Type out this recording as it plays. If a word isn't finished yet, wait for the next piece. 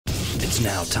It's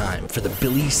now time for the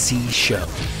Billy C. Show,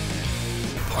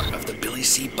 part of the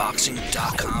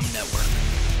BillyCBoxing.com network.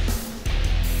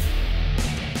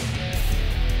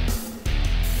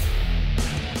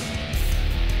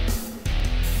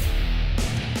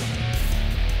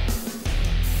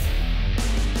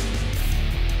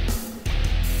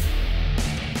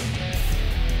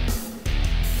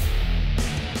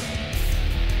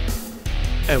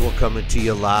 And we're coming to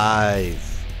you live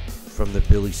from the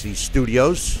Billy C.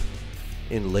 Studios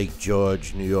in Lake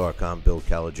George, New York. I'm Bill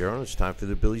Calogero. It's time for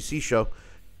the Billy C. Show.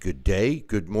 Good day,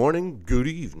 good morning, good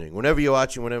evening. Whenever you're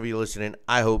watching, whenever you're listening,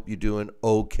 I hope you're doing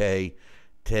okay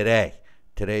today.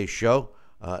 Today's show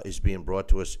is being brought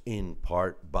to us in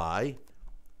part by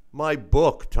my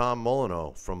book, Tom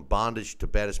Molyneux, From Bondage to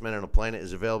Baddest Men on the Planet,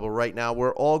 is available right now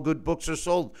where all good books are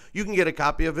sold. You can get a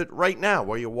copy of it right now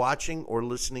while you're watching or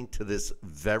listening to this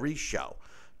very show.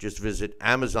 Just visit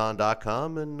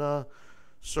Amazon.com and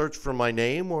search for my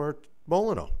name or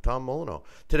Molyneux, Tom Molyneux.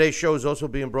 Today's show is also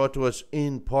being brought to us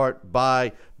in part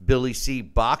by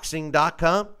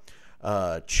BillyCBoxing.com.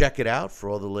 Check it out for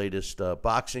all the latest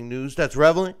boxing news that's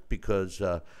relevant because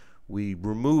we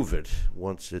remove it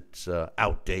once it's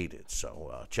outdated.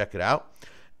 So check it out.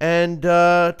 And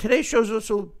today's show is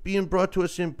also being brought to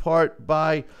us in part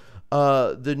by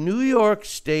the New York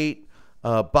State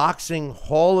Boxing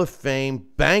Hall of Fame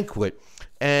banquet.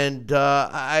 And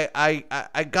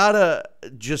I gotta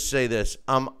just say this.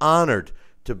 I'm honored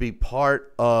to be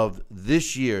part of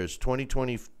this year's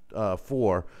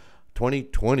 2024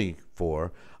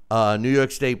 New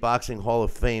York State Boxing Hall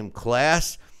of Fame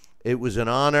class. It was an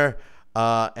honor,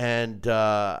 and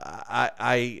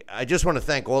I just want to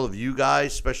thank all of you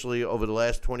guys, especially over the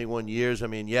last 21 years. I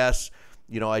mean, yes,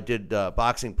 you know, I did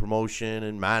boxing promotion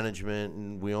and management,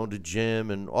 and we owned a gym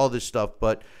and all this stuff,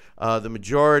 but the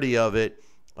majority of it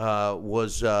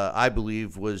was, I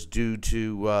believe, was due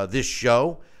to this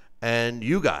show and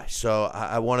you guys. So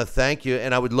I want to thank you,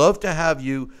 and I would love to have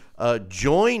you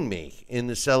join me in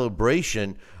the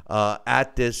celebration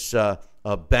at this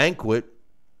banquet.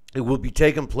 It will be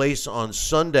taking place on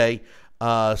Sunday,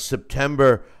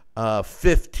 September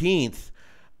 15th.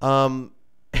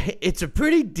 It's a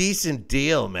pretty decent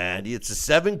deal, man. It's a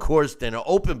 7-course dinner,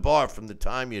 open bar from the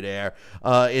time you're there.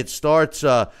 It starts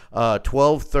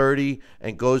 12:30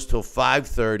 and goes till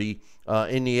 5:30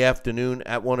 in the afternoon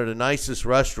at one of the nicest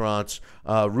restaurants,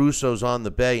 Russo's on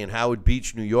the Bay in Howard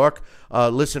Beach, New York.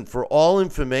 Listen, for all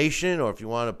information, or if you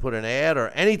want to put an ad or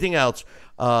anything else,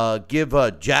 give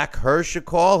Jack Hirsch a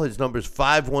call. His number is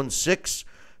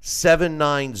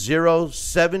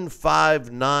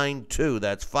 516-790-7592.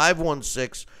 That's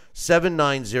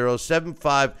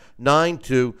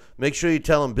 516-790-7592. Make sure you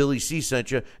tell him Billy C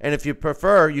sent you. And if you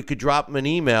prefer, you could drop him an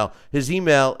email. His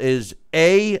email is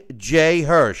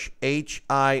ajhirsch,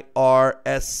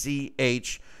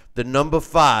 HIRSCH, the number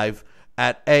 5,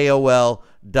 at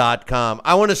AOL.com.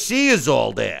 I want to see yous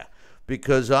all there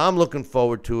because I'm looking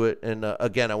forward to it. And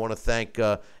again, I want to thank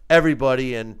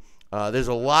everybody. And there's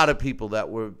a lot of people that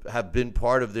have been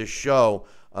part of this show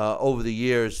over the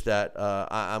years that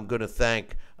I'm going to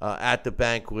thank at the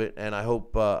banquet, and I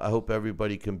hope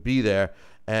everybody can be there.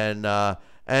 And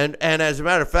as a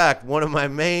matter of fact, one of my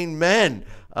main men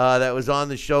that was on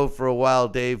the show for a while,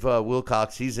 Dave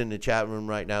Wilcox, he's in the chat room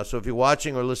right now. So if you're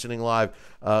watching or listening live,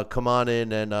 come on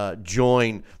in and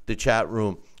join the chat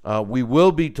room. We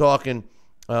will be talking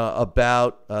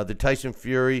about the Tyson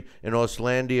Fury and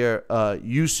Oleksandr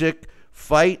Usyk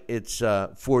fight. It's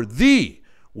for the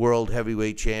World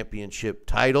Heavyweight Championship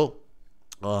title,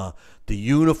 the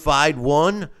unified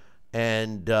one.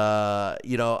 And,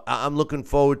 you know, I'm looking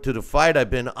forward to the fight. I've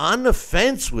been on the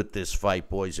fence with this fight,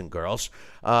 boys and girls.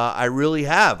 I really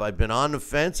have. I've been on the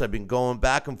fence. I've been going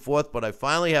back and forth, but I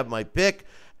finally have my pick,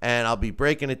 and I'll be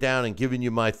breaking it down and giving you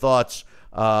my thoughts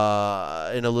in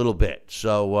a little bit.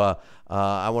 So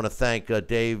I want to thank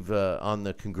Dave on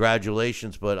the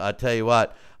congratulations, but I tell you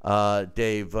what,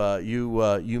 Dave,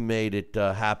 you made it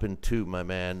happen too, my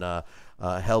man,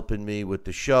 helping me with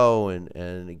the show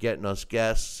and getting us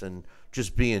guests and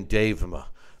just being Dave-ma,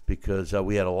 because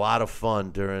we had a lot of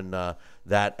fun during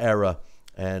that era,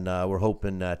 and we're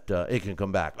hoping that it can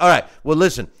come back. All right, well,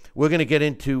 listen, we're going to get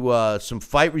into some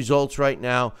fight results right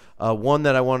now. One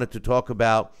that I wanted to talk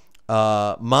about,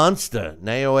 Monster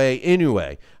Naoya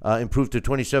Inoue improved to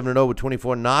 27-0 with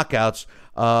 24 knockouts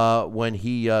when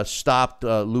he stopped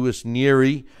Louis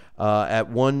Neary at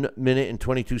 1 minute and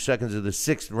 22 seconds of the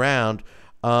 6th round.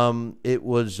 It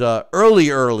was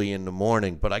early in the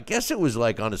morning, but I guess it was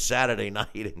like on a Saturday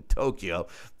night in Tokyo.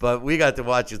 But we got to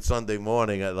watch it Sunday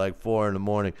morning at like 4 in the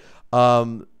morning.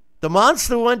 the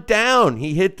monster went down.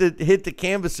 He hit the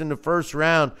canvas in the first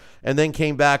round and then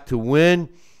came back to win.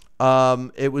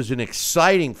 It was an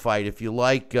exciting fight. If you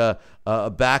like a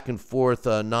back and forth,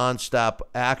 nonstop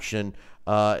action,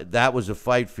 that was a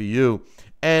fight for you.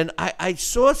 And I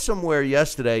saw somewhere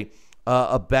yesterday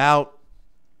about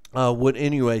what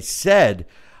Inoue said,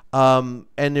 and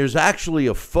there's actually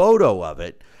a photo of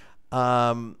it.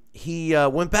 He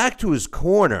went back to his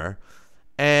corner.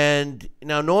 And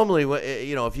now, normally,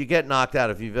 if you get knocked out,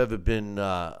 if you've ever been,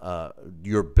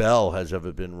 your bell has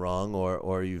ever been rung,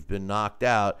 or you've been knocked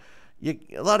out, a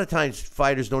lot of times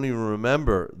fighters don't even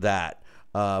remember that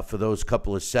for those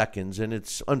couple of seconds, and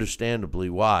it's understandably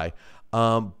why.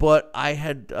 But I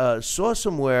had saw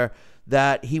somewhere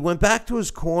that he went back to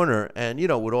his corner, and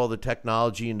with all the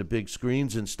technology and the big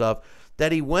screens and stuff,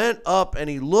 that he went up and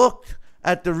he looked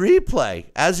at the replay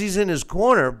as he's in his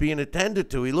corner being attended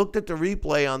to. He looked at the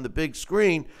replay on the big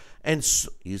screen and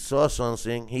he saw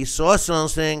something.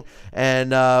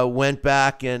 And went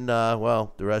back and,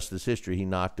 the rest is history. He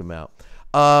knocked him out.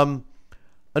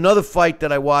 Another fight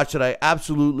that I watched that I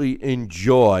absolutely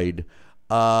enjoyed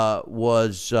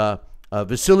was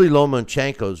Vasily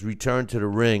Lomachenko's return to the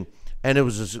ring, and it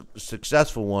was a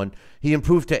successful one. He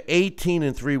improved to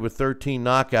 18-3 with 13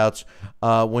 knockouts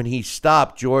when he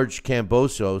stopped George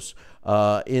Kambosos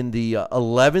in the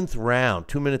 11th round,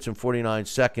 2 minutes and 49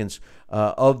 seconds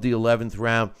of the 11th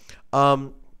round.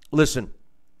 Listen,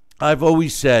 I've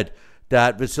always said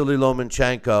that Vasily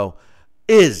Lomachenko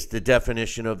is the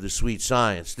definition of the sweet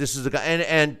science. This is the guy,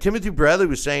 and Timothy Bradley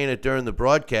was saying it during the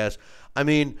broadcast. I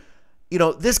mean,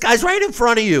 this guy's right in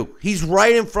front of you. He's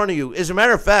right in front of you. As a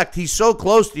matter of fact, he's so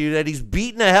close to you that he's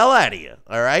beating the hell out of you,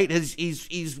 all right?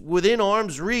 He's within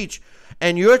arm's reach,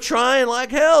 and you're trying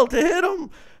like hell to hit him,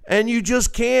 and you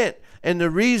just can't. And the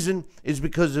reason is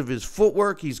because of his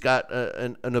footwork. He's got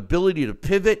an ability to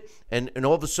pivot and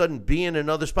all of a sudden be in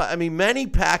another spot. I mean, Manny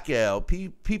Pacquiao,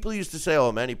 people used to say,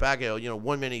 oh, Manny Pacquiao,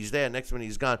 1 minute he's there, next minute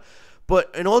he's gone.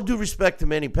 But in all due respect to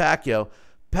Manny Pacquiao,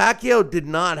 Pacquiao did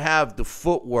not have the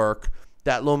footwork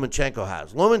that Lomachenko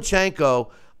has. Lomachenko,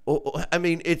 I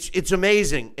mean, it's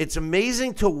amazing. It's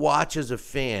amazing to watch as a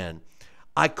fan.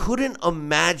 I couldn't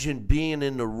imagine being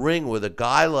in the ring with a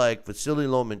guy like Vasily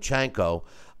Lomachenko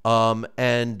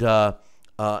and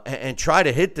try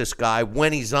to hit this guy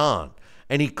when he's on.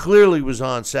 And he clearly was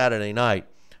on Saturday night.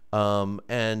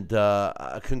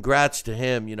 Congrats to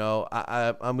him.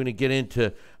 I'm going to get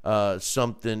into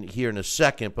something here in a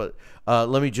second, but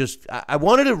let me just, I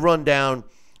wanted to run down,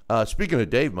 speaking of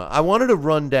Dave, I wanted to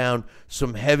run down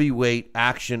some heavyweight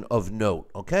action of note.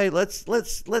 Okay, let's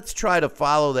try to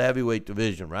follow the heavyweight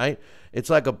division. Right, it's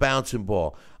like a bouncing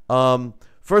ball.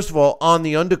 First of all, on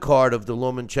the undercard of the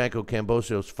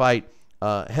Lomachenko-Kambosos fight,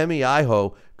 Hemi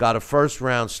Iho got a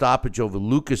first-round stoppage over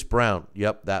Lucas Brown.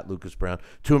 Yep, that Lucas Brown,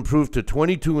 to improve to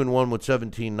 22-1 with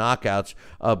 17 knockouts.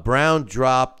 Brown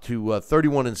dropped to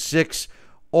 31-6.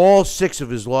 All 6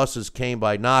 of his losses came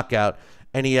by knockout,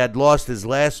 and he had lost his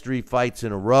last 3 fights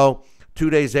in a row. 2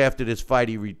 days after this fight,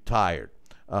 he retired,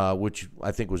 which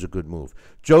I think was a good move.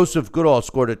 Joseph Goodall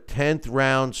scored a 10th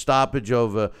round stoppage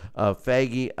over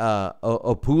Fagi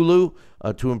Opulu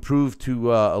to improve to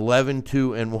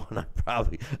 11-2-1.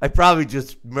 I probably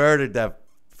just murdered that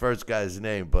first guy's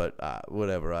name, but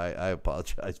whatever. I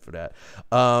apologize for that.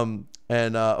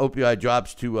 OPI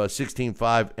drops to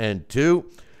 16-5-2.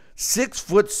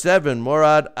 6'7"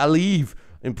 Murad Aliyev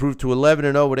improved to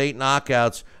 11-0 with 8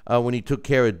 knockouts when he took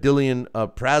care of Dilian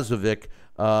Prazovic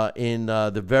in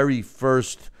the very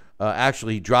first.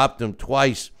 Actually, he dropped him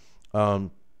twice in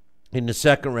the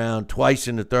second round, twice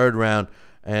in the third round,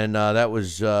 and that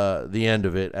was the end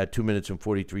of it at 2 minutes and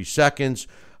 43 seconds.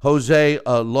 Jose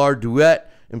Larduet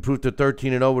improved to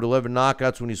 13-0 with 11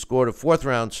 knockouts when he scored a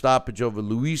 4th-round stoppage over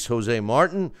Luis Jose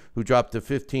Martin, who dropped to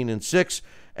 15-6.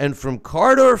 And from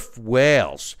Cardiff,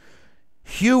 Wales,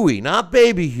 Huey, not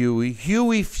baby Huey,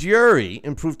 Huey Fury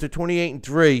improved to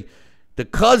 28-3. The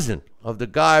cousin of the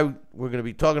guy we're going to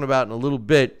be talking about in a little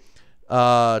bit,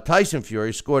 Tyson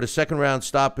Fury, scored a 2nd-round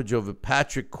stoppage over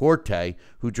Patrick Corte,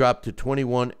 who dropped to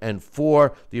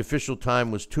 21-4. The official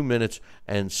time was 2 minutes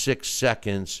and 6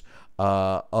 seconds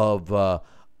of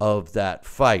that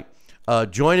fight.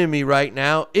 Joining me right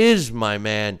now is my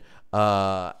man,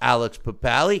 Alex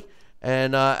Pierpaoli.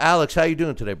 And Alex, how you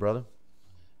doing today, brother?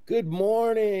 Good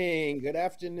morning, good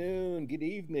afternoon, good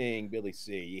evening, Billy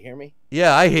C. You hear me?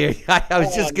 Yeah, I hear you. I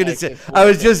was just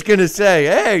gonna say,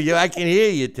 hey, I can hear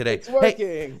you today. It's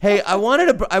working. Hey, I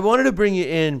wanted to bring you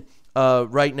in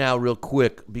right now, real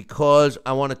quick, because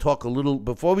I want to talk a little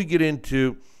before we get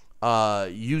into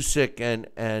Usyk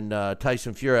and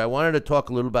Tyson Fury, I wanted to talk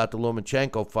a little about the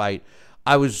Lomachenko fight.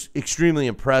 I was extremely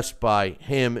impressed by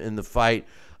him in the fight.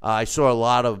 I saw a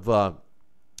lot of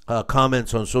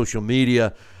comments on social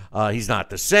media. He's not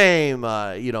the same,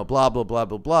 blah, blah, blah, blah,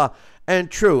 blah.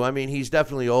 And true, I mean, he's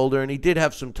definitely older, and he did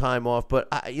have some time off. But,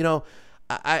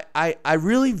 I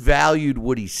really valued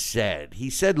what he said. He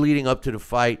said leading up to the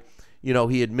fight,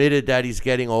 he admitted that he's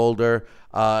getting older.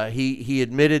 He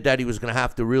admitted that he was going to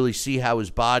have to really see how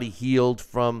his body healed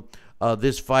from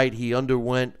this fight. He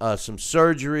underwent some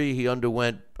surgery. He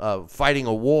underwent fighting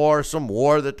some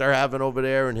war that they're having over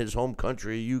there in his home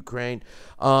country, Ukraine.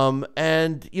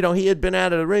 And he had been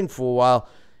out of the ring for a while.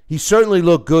 He certainly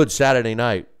looked good Saturday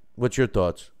night. What's your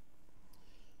thoughts?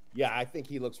 Yeah, I think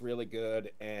he looks really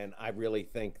good, and I really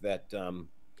think that the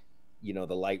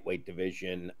lightweight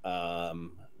division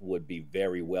would be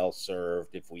very well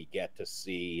served if we get to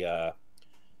see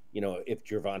if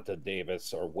Gervonta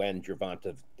Davis, or when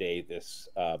Gervonta Davis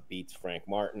beats Frank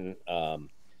Martin.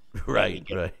 Right.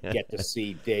 Get to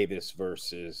see Davis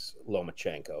versus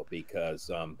Lomachenko,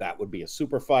 because that would be a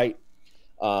super fight.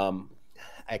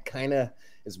 I kind of,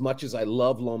 as much as I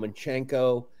love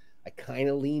Lomachenko, I kind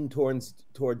of lean towards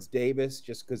Davis,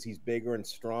 just because he's bigger and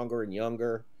stronger and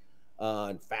younger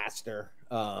and faster.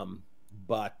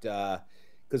 But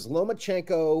because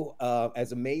Lomachenko,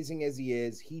 as amazing as he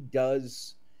is,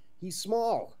 he's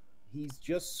small. He's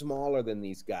just smaller than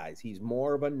these guys. He's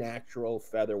more of a natural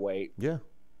featherweight. Yeah,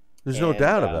 there's no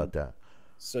doubt about that.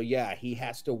 So, yeah, he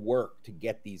has to work to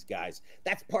get these guys.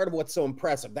 That's part of what's so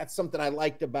impressive. That's something I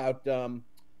liked about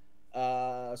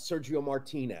Sergio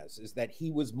Martinez, is that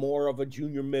he was more of a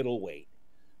junior middleweight,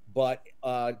 but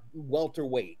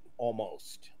welterweight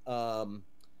almost.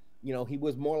 He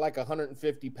was more like a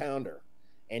 150-pounder,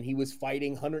 and he was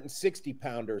fighting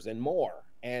 160-pounders and more.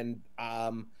 And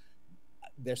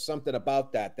there's something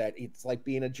about that it's like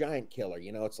being a giant killer.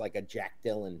 It's like a Jack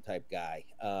Dillon type guy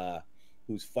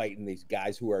who's fighting these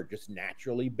guys who are just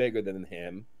naturally bigger than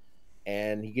him,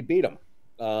 and he could beat them.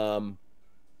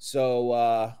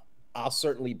 So I'll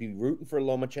certainly be rooting for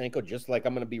Lomachenko, just like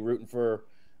I'm going to be rooting for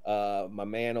my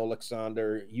man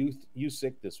Oleksandr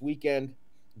Usyk this weekend.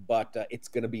 But it's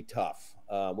going to be tough,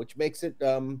 which makes it,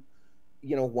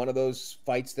 one of those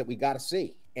fights that we got to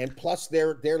see. And plus,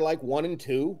 they're like 1 and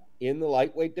 2 in the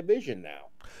lightweight division now.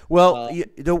 Well,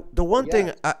 the one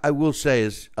thing I will say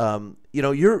is, you're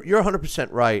 100%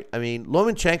 right. I mean,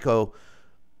 Lomachenko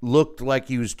looked like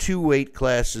he was 2 weight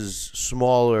classes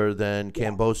smaller than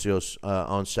Kambosos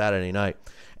on Saturday night.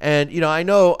 And I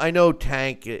know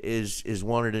Tank is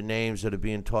one of the names that are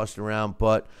being tossed around,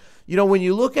 but when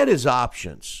you look at his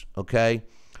options, okay,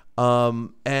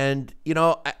 and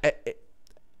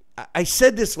I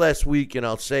said this last week, and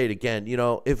I'll say it again.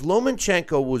 If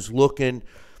Lomachenko was looking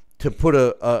to put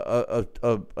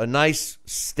a nice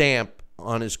stamp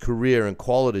on his career and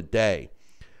call it a day,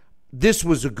 this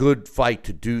was a good fight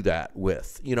to do that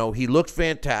with. He looked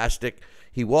fantastic.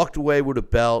 He walked away with a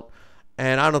belt,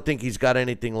 and I don't think he's got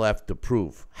anything left to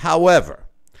prove. However,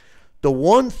 the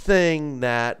one thing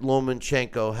that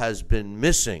Lomachenko has been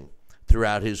missing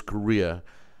throughout his career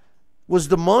was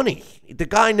the money. The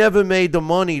guy never made the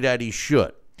money that he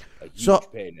should. A huge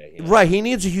payday. Yeah. Right, he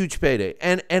needs a huge payday.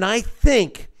 And I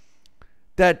think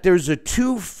that there's a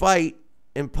 2-fight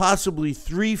and possibly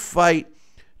 3-fight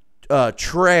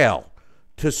trail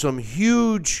to some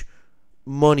huge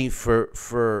money for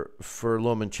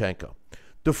Lomachenko.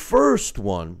 The first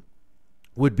one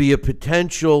would be a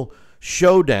potential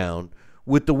showdown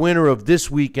with the winner of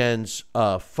this weekend's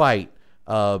fight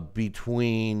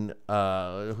between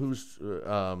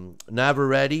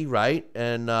Navarrete, right,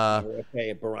 and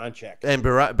Baranchek. And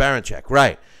Baranchek,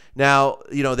 right. Now,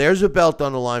 there's a belt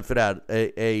on the line for that.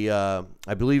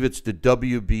 I believe it's the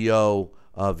WBO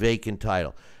vacant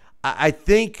title. I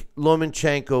think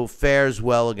Lomachenko fares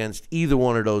well against either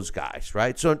one of those guys,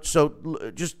 right?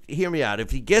 So just hear me out. If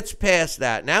he gets past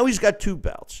that, now he's got 2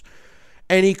 belts,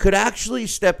 and he could actually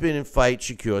step in and fight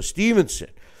Shakur Stevenson,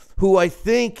 who I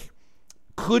think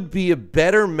could be a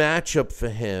better matchup for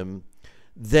him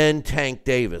than Tank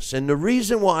Davis. And the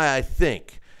reason why I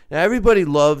think, now everybody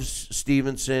loves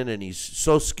Stevenson and he's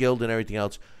so skilled and everything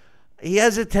else, he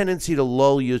has a tendency to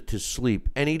lull you to sleep.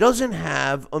 And he doesn't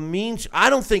have a I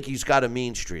don't think he's got a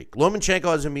mean streak. Lomachenko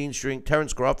has a mean streak.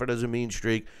 Terrence Crawford has a mean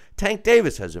streak. Tank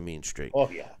Davis has a mean streak. Oh,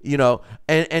 yeah.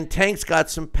 And Tank's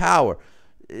got some power.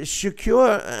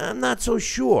 Shakur, I'm not so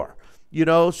sure.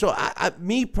 So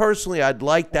me personally, I'd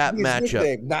like that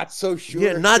matchup. Not so sure.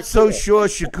 Yeah, not so sure,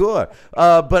 Shakur.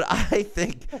 But I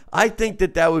think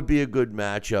that would be a good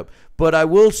matchup. But I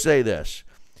will say this: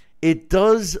 it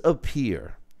does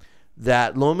appear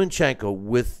that Lomachenko,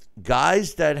 with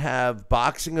guys that have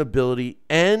boxing ability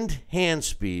and hand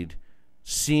speed,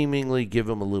 seemingly give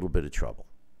him a little bit of trouble.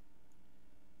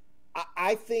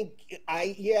 I think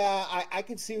I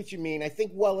can see what you mean. I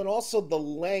think, well, and also the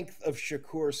length of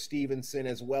Shakur Stevenson,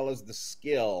 as well as the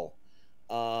skill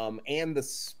and the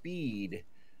speed.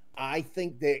 I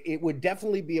think that it would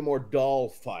definitely be a more dull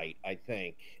fight, I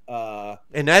think.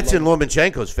 And that's in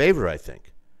Lomachenko's favor, I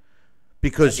think,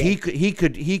 because he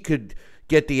could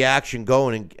get the action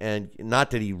going, and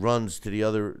not that he runs to the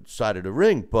other side of the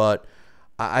ring, but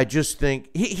I just think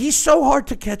he's so hard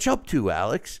to catch up to,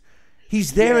 Alex.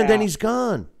 He's there and then he's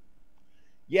gone.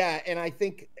 Yeah, and I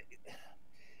think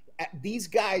these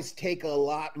guys take a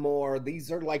lot more.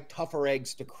 These are like tougher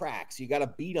eggs to crack. So you got to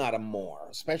beat on him more,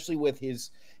 especially with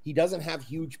he doesn't have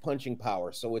huge punching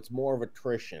power, so it's more of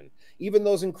attrition. Even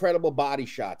those incredible body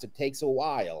shots, it takes a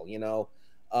while, you know.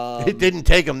 It didn't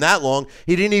take him that long.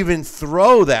 He didn't even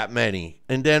throw that many.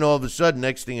 And then all of a sudden,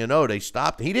 next thing you know, they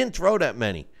stopped. He didn't throw that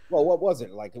many. Well, what was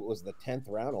it? Like it was the 10th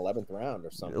round, 11th round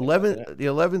or something. The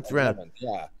 11th round.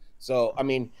 Yeah. So, I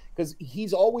mean, because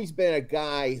he's always been a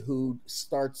guy who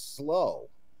starts slow.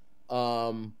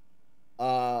 When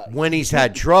he's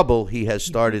had trouble, he has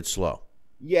started slow.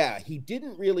 Yeah, he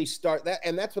didn't really start that.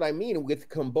 And that's what I mean. With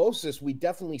Kambosos, we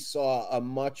definitely saw a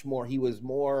much more, he was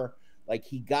more like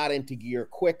he got into gear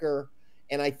quicker.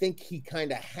 And I think he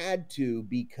kind of had to,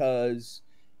 because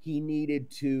he needed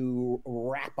to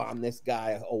rap on this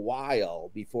guy a while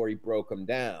before he broke him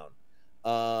down.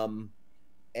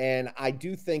 And I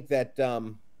do think that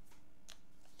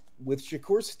with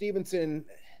Shakur Stevenson,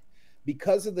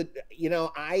 because of the, you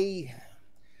know, I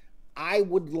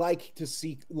would like to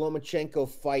see Lomachenko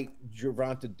fight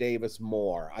Gervonta Davis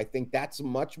more. I think that's a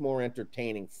much more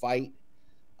entertaining fight.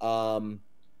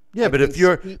 Yeah, but if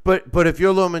you're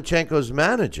Lomachenko's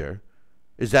manager,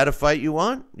 is that a fight you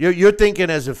want? You're thinking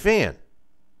as a fan.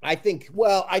 I think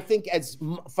as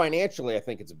financially, I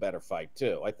think it's a better fight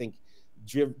too. I think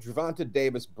Gervonta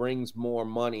Davis brings more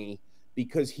money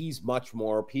because he's much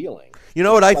more appealing. You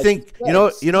know what I think? You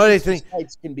know what I think?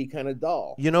 Fights can be kind of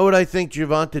dull. You know what I think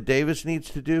Gervonta Davis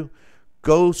needs to do?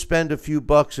 Go spend a few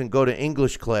bucks and go to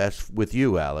English class with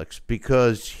you, Alex,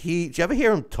 because did you ever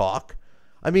hear him talk?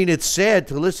 I mean, it's sad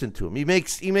to listen to him. He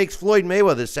makes Floyd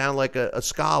Mayweather sound like a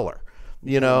scholar.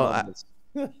 You know,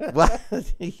 it's one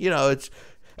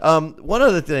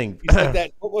other thing. Like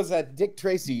that, what was that Dick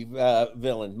Tracy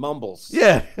villain, Mumbles?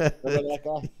 Yeah. Remember that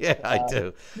guy? Yeah, I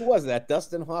do. Who was that?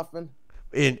 Dustin Hoffman?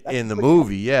 In the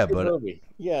movie, yeah, but movie.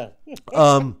 Yeah.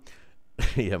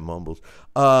 Yeah, Mumbles.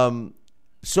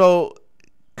 So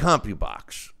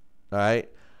CompuBox, all right.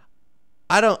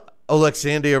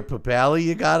 Oleksandr Pierpaoli,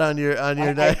 you got on your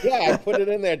I put it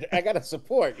in there. I got to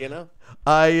support, you know.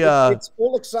 It's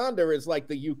Oleksandr is like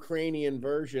the Ukrainian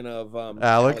version of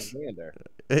Alexander.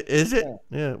 Is it?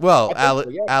 Yeah. Well, so,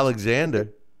 yeah.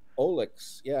 Alexander.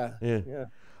 Olex. Yeah.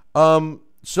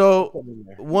 So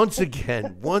once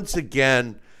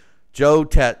again, Joe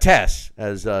Tess,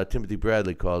 as Timothy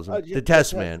Bradley calls him, the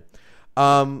Tess man,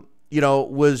 was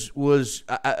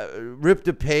ripped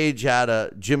a page out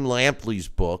of Jim Lampley's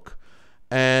book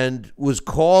and was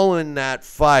calling that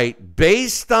fight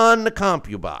based on the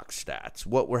CompuBox stats,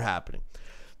 what were happening.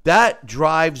 That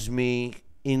drives me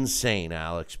insane,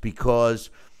 Alex, because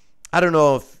I don't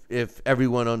know if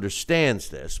everyone understands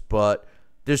this, but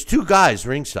there's two guys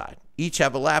ringside. Each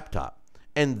have a laptop,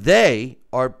 and they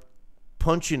are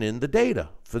punching in the data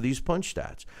for these punch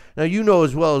stats. Now, you know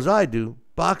as well as I do,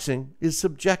 boxing is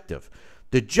subjective.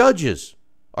 The judges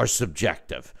are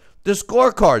subjective. The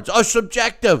scorecards are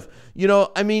subjective. You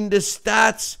know, I mean, the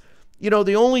stats,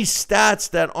 the only stats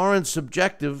that aren't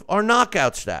subjective are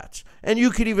knockout stats. And you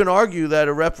could even argue that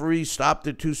a referee stopped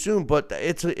it too soon, but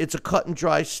it's a cut and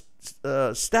dry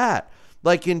stat.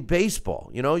 Like in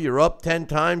baseball, you're up 10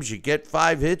 times, you get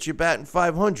 5 hits, you're batting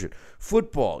 500.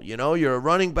 Football, you're a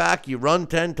running back, you run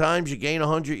 10 times, you gain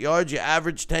 100 yards, you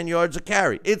average 10 yards a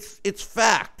carry. It's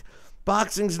fact.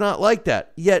 Boxing's not like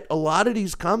that. Yet a lot of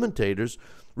these commentators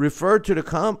refer to the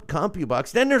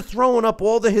CompuBox. Then they're throwing up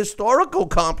all the historical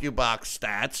CompuBox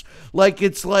stats.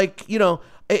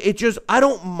 I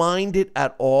don't mind it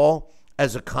at all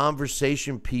as a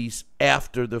conversation piece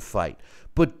after the fight.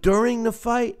 But during the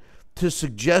fight, to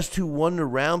suggest who won the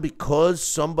round because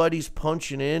somebody's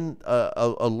punching in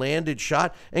a landed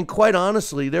shot. And quite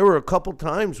honestly, there were a couple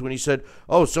times when he said,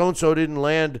 oh, so-and-so didn't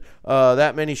land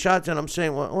that many shots. And I'm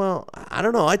saying, well, I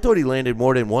don't know. I thought he landed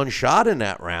more than one shot in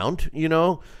that round,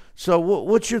 So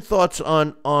what's your thoughts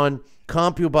on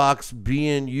CompuBox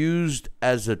being used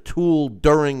as a tool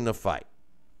during the fight?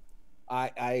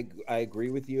 I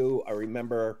agree with you. I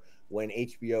remember when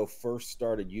HBO first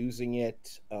started using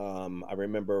it. I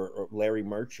remember Larry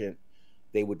Merchant,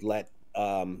 they would let,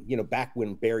 back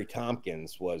when Barry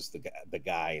Tompkins was the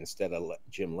guy instead of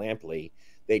Jim Lampley,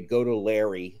 they'd go to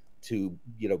Larry to,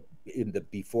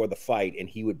 before the fight, and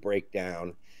he would break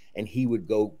down and he would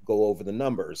go over the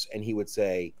numbers, and he would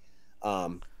say,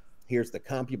 here's the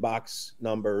CompuBox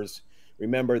numbers.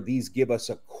 Remember, these give us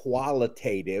a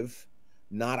quantitative,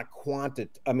 not a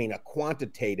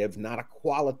quantitative, not a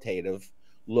qualitative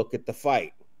look at the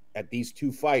fight, at these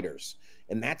two fighters.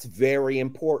 And that's very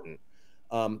important.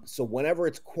 So whenever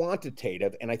it's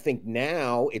quantitative, and I think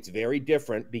now it's very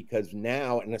different, because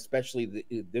now, and especially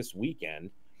this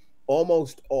weekend,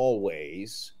 almost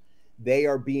always the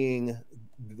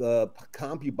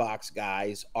CompuBox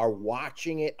guys are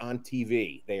watching it on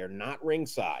TV. They are not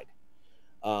ringside.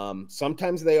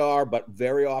 Sometimes they are, but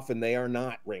very often they are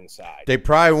not ringside. They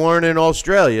probably weren't in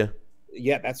Australia.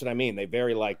 Yeah, that's what I mean. They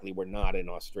very likely were not in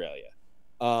Australia.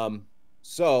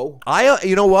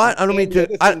 You know what? I don't mean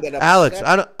to, Alex.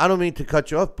 I don't mean to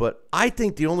cut you off, but I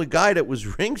think the only guy that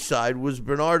was ringside was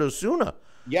Bernardo Suna.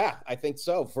 Yeah, I think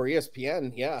so, for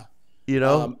ESPN. Yeah,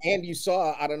 and you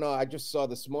saw, I don't know, I just saw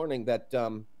this morning that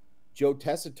Joe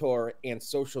Tessitore and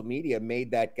social media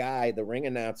made that guy, the ring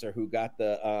announcer who got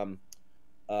the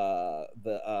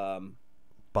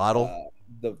bottle,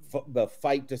 the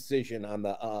fight decision on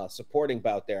the supporting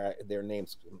bout there. Their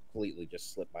names completely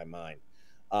just slipped my mind.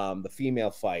 The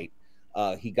female fight,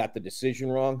 he got the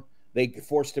decision wrong. They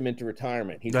forced him into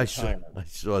retirement. He's retiring. I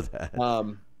saw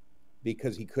that.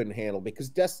 Because he couldn't handle. Because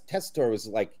Tessitore was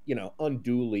like,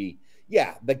 unduly.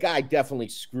 Yeah, the guy definitely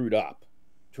screwed up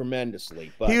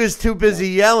tremendously. But he was too busy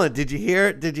yelling. Did you hear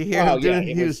it? Did you hear him? Yeah,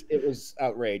 it was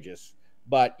outrageous.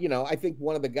 But I think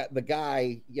one of the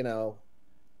guy,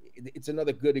 it's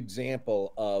another good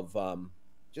example of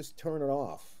just turn it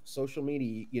off. Social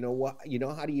media, what?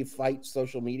 How do you fight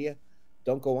social media?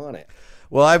 Don't go on it.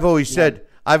 Well, I've always said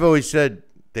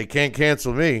they can't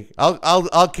cancel me.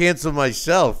 I'll cancel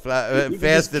myself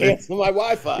faster than cancel my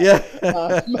Wi-Fi. Yeah.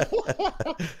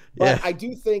 But I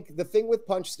do think the thing with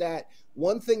PunchStat,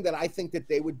 one thing that I think that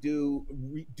they would do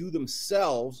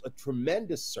themselves a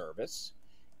tremendous service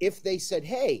if they said,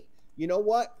 hey, you know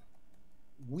what?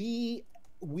 We've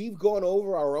gone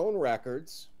over our own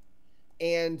records,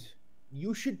 and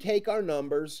you should take our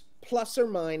numbers plus or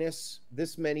minus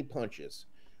this many punches,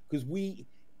 because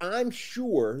I'm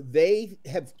sure they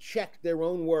have checked their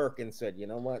own work and said, you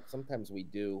know what? Sometimes we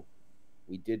did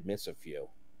miss a few.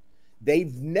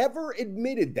 They've never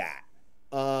admitted that.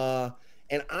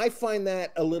 And I find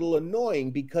that a little annoying,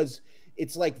 because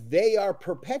it's like they are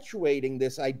perpetuating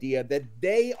this idea that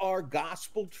they are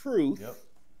gospel truth.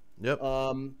 Yep.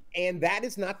 And that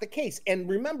is not the case. And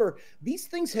remember, these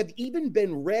things have even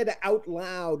been read out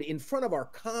loud in front of our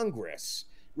Congress.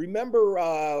 Remember,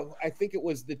 I think it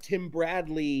was the Tim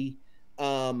Bradley,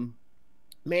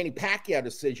 Manny Pacquiao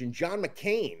decision. John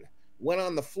McCain went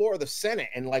on the floor of the Senate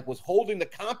and was holding the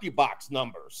CompuBox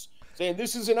numbers, saying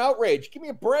this is an outrage. Give me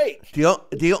a break.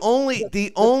 The only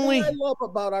thing I love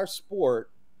about our sport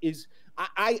is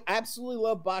I absolutely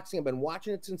love boxing. I've been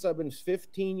watching it since I've been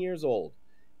 15 years old.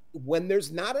 When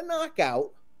there's not a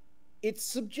knockout, it's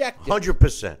subjective.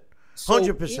 100%.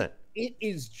 100%. It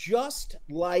is just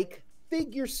like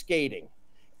figure skating.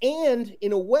 And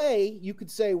in a way, you could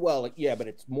say, well, yeah, but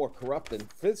it's more corrupt than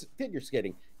figure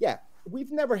skating. Yeah,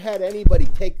 we've never had anybody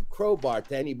take a crowbar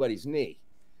to anybody's knee.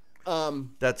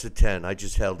 That's a 10. I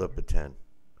just held up a 10.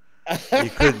 You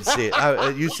couldn't see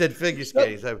it. You said figure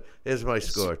skating. Here's my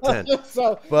score, 10.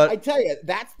 But I tell you,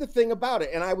 that's the thing about it.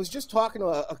 And I was just talking to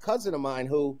a cousin of mine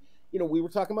who, we were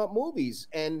talking about movies,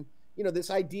 and,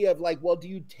 this idea of well, do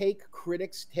you take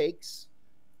critics' takes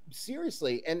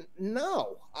seriously? And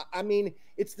no, I mean,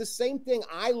 it's the same thing.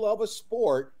 I love a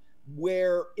sport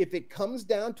where if it comes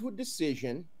down to a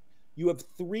decision, you have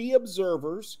 3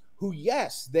 observers who,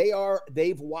 yes,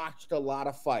 they've watched a lot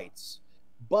of fights,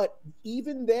 but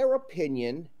even their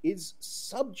opinion is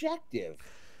subjective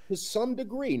to some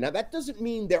degree. Now, that doesn't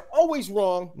mean they're always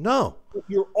wrong. No.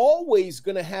 You're always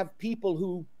going to have people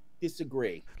who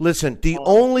disagree. Listen, the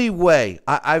only way,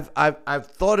 I've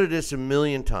thought of this a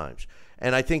million times,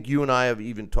 and I think you and I have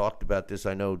even talked about this.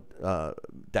 I know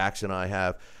Dax and I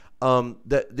have.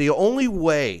 The only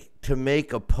way to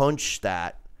make a punch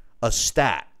stat a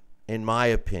stat, in my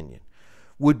opinion,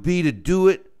 would be to do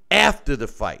it after the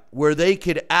fight, where they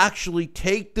could actually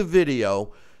take the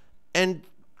video and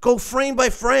go frame by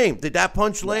frame. Did that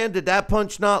punch land? Did that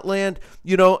punch not land?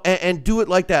 And do it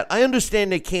like that. I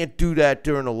understand they can't do that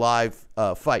during a live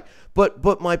fight,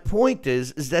 but my point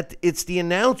is that it's the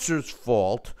announcer's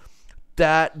fault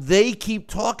that they keep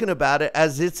talking about it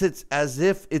as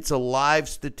if it's a live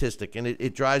statistic, and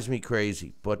it drives me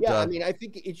crazy. But yeah, I mean, I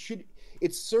think it should.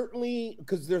 It's certainly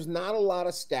because there's not a lot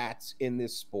of stats in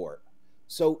this sport.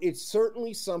 So it's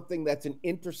certainly something that's an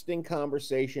interesting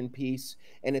conversation piece,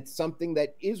 and it's something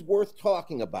that is worth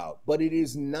talking about, but it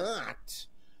is not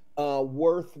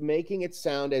worth making it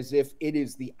sound as if it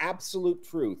is the absolute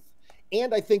truth.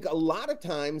 And I think a lot of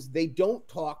times they don't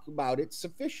talk about it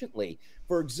sufficiently.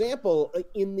 For example,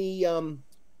 in the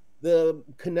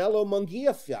Canelo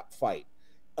Munguia fight,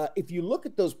 if you look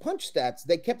at those punch stats,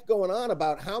 they kept going on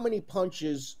about how many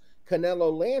punches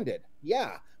Canelo landed.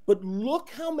 Yeah. But look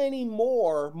how many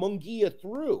more Munguia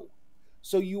threw.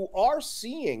 So you are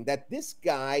seeing that this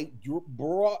guy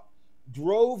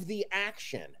drove the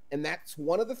action. And that's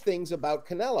one of the things about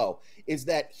Canelo, is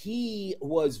that he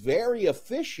was very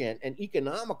efficient and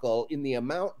economical in the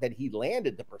amount that he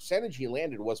landed. The percentage he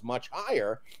landed was much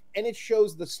higher. And it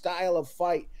shows the style of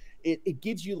fight. It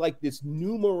gives you like this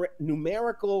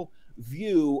numerical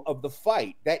view of the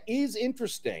fight that is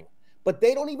interesting, but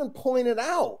they don't even point it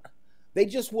out. They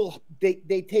just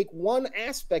they take one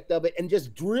aspect of it and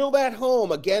just drill that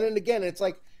home again and again. And it's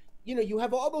like, you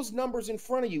have all those numbers in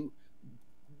front of you.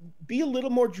 Be a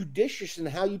little more judicious in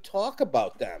how you talk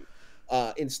about them,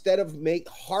 instead of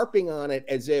harping on it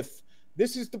as if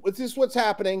this is what's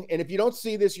happening. And if you don't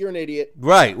see this, you're an idiot.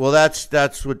 Right. Well,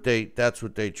 that's what they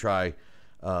try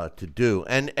to do.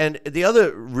 And the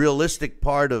other realistic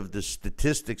part of the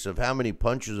statistics of how many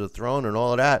punches are thrown and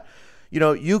all of that.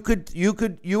 You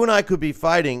and I could be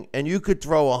fighting, and you could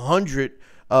throw 100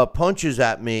 punches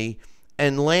at me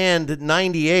and land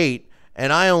 98,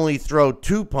 and I only throw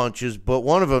 2 punches, but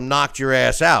one of them knocked your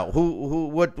ass out.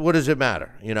 What does it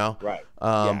matter? Right.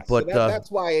 But so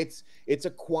that's why it's a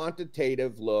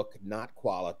quantitative look, not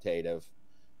qualitative.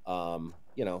 And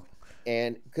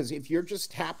because if you're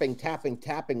just tapping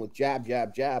with jab,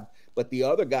 jab, jab, but the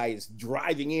other guy is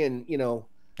driving in,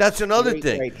 that's another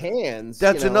thing. Great hands.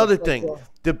 That's another thing.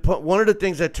 One of the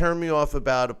things that turned me off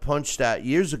about a punch stat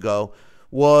years ago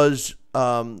was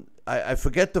I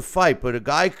forget the fight, but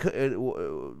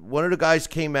one of the guys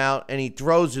came out and he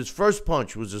throws his first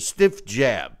punch was a stiff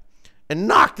jab and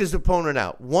knocked his opponent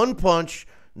out. One punch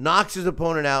knocks his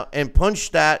opponent out, and punch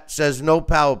stat says no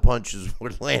power punches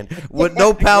would land. With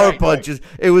no power punches,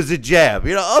 it was a jab.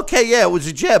 Okay, yeah, it was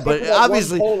a jab, but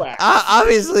obviously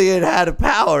it had a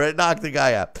power. It knocked the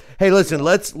guy out. Hey, listen,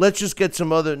 let's just get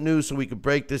some other news so we can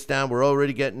break this down. We're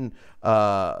already getting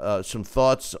some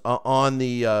thoughts on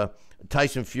the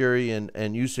Tyson Fury and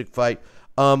Usyk fight.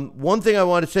 One thing I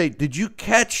want to say, did you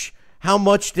catch how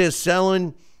much they're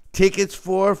selling tickets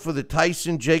for the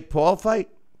Tyson Jake Paul fight?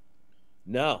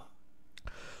 No.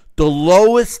 The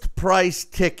lowest price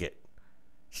ticket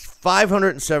is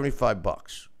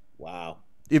 $575. Wow.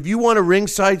 If you want a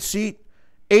ringside seat,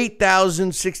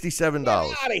 $8,067. Get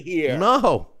out of here.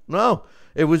 No.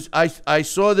 It was I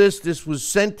saw this. This was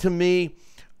sent to me.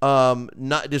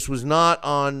 This was not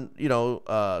on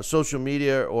social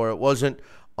media, or it wasn't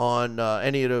on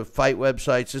any of the fight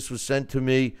websites. This was sent to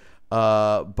me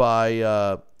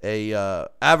by a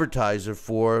advertiser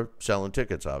for selling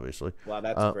tickets, obviously. Wow,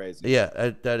 that's crazy.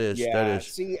 Yeah, that is.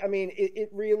 See, I mean, it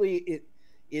really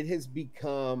has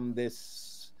become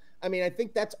this. I mean, I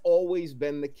think that's always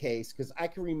been the case, because I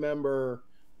can remember,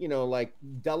 like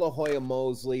De La Hoya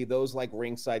Mosley, those like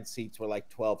ringside seats were like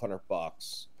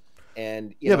 $1,200.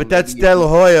 And but that's De La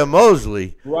Hoya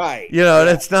Mosley, right?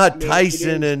 That's not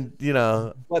Tyson, and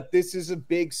But this is a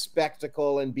big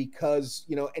spectacle, and because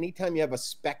anytime you have a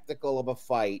spectacle of a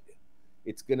fight,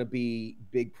 it's going to be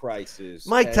big prices.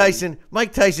 Mike Tyson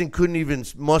couldn't even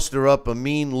muster up a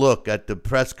mean look at the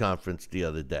press conference the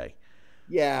other day.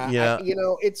 Yeah.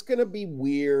 It's going to be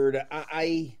weird.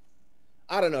 I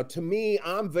don't know. To me,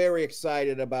 I'm very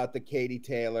excited about the Katie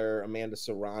Taylor Amanda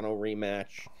Serrano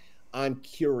rematch. I'm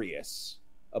curious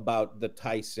about the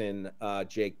Tyson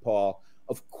Jake Paul.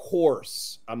 Of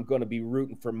course, I'm going to be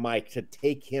rooting for Mike to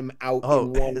take him out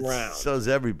in one round. So's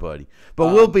everybody. But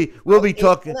we'll be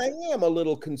talking. And I am a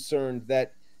little concerned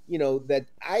that that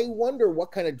I wonder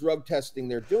what kind of drug testing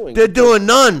they're doing. They're doing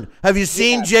none. Have you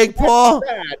seen Jake Paul?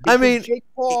 I mean, Jake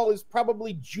Paul is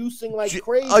probably juicing like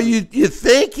crazy. Oh, you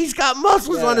think he's got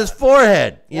muscles on his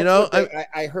forehead?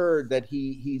 I heard that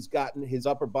he's gotten his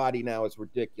upper body now is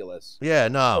ridiculous. Yeah,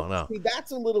 no. See,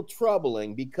 that's a little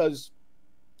troubling because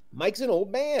Mike's an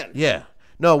old man. Yeah.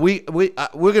 No, we're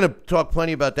going to talk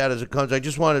plenty about that as it comes. I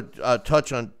just want to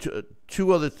touch on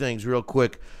two other things real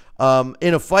quick.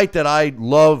 In a fight that I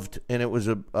loved, and it was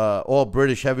a all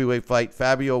British heavyweight fight,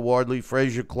 Fabio Wardley,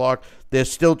 Frazier Clark. They're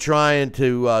still trying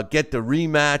to get the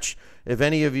rematch. If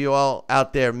any of you all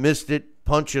out there missed it,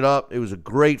 punch it up. It was a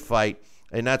great fight,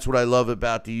 and that's what I love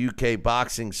about the UK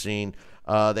boxing scene.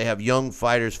 They have young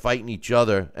fighters fighting each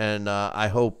other, and I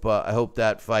hope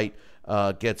that fight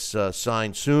gets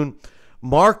signed soon.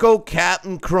 Marco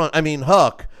Captain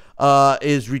Huck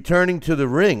is returning to the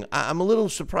ring. I'm a little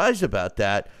surprised about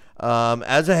that.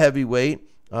 As a heavyweight,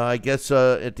 I guess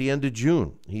at the end of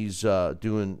June, he's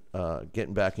getting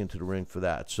back into the ring for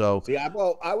that. So see, I've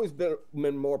always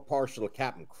been more partial to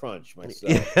Captain Crunch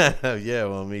myself. Yeah,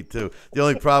 well, me too. The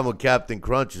only problem with Captain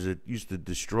Crunch is it used to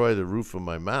destroy the roof of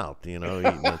my mouth. You know,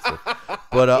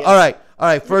 but yeah. All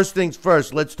right. First things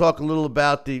first. Let's talk a little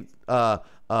about the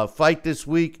fight this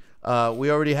week.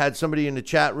 We already had somebody in the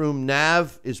chat room.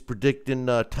 Nav is predicting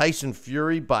Tyson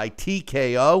Fury by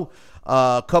TKO.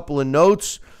 A couple of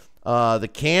notes. The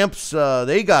camps,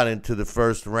 they got into the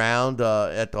first round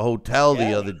at the hotel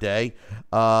the other day,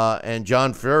 and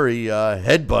John Fury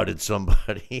headbutted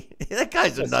somebody. That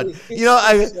guy's a nut. You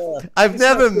know, I've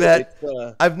never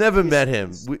met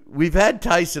him. We've had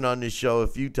Tyson on this show a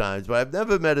few times, but I've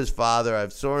never met his father.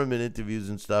 I've saw him in interviews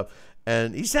and stuff.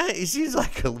 And he seems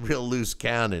like a real loose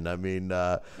cannon. I mean,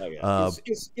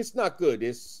 it's not good.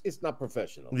 It's not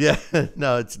professional. Yeah,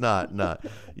 no, it's not.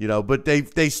 You know, but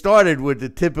they started with the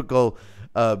typical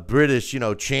British, you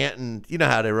know, chanting. You know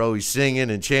how they're always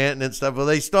singing and chanting and stuff. Well,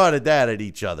 they started that at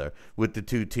each other with the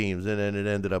two teams, and then it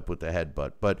ended up with the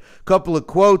headbutt. But a couple of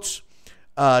quotes.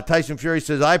 Tyson Fury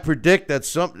says, "I predict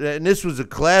that and this was a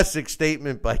classic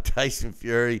statement by Tyson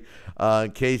Fury.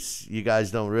 In case you guys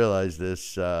don't realize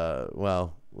this,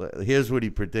 well, here's what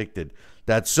he predicted: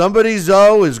 that somebody's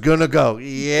O is gonna go.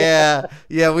 Yeah,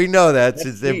 we know that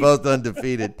since they're both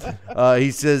undefeated. He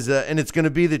says, and it's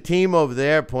gonna be the team over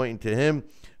there, pointing to him,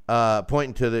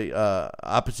 pointing to the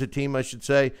opposite team, I should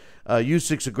say.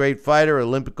 Usyk's a great fighter,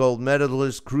 Olympic gold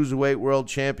medalist, cruiserweight world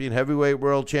champion, heavyweight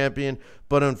world champion.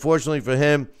 But unfortunately for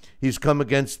him, he's come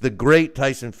against the great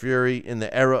Tyson Fury in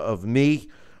the era of me.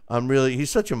 He's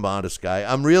such a modest guy.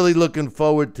 I'm really looking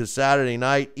forward to Saturday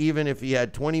night. Even if he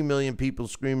had 20 million people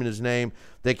screaming his name,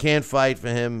 they can't fight for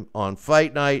him on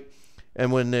fight night.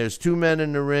 And when there's two men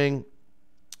in the ring,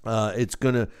 it's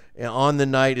gonna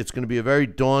be a very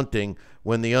daunting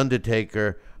when the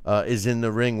Undertaker is in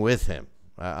the ring with him.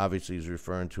 Obviously, he's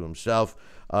referring to himself.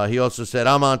 He also said,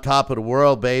 "I'm on top of the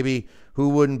world, baby. Who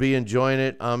wouldn't be enjoying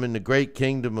it? I'm in the great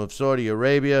kingdom of Saudi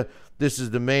Arabia. This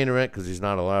is the main event," because he's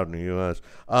not allowed in the U.S.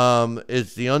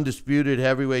 It's the undisputed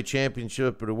heavyweight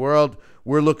championship of the world.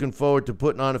 We're looking forward to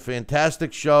putting on a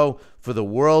fantastic show for the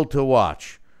world to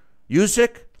watch.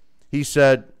 Usyk, he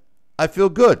said, "I feel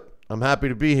good. I'm happy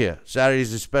to be here. Saturday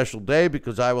is a special day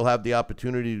because I will have the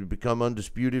opportunity to become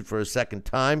undisputed for a second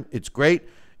time. It's great.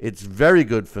 It's very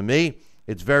good for me.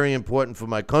 It's very important for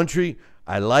my country.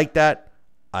 I like that.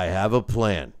 I have a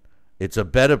plan. It's a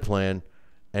better plan,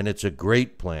 and it's a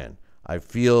great plan. I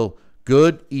feel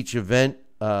good. Each event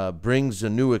brings a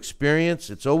new experience.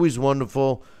 It's always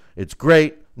wonderful. It's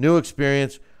great. New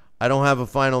experience. I don't have a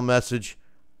final message.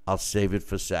 I'll save it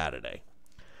for Saturday."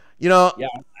 You know, yeah,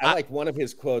 I like one of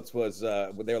his quotes was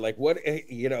they're like, "What,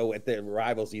 you know," at the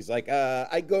rivals, he's like,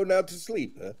 "I go now to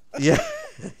sleep." Huh?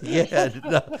 Yeah,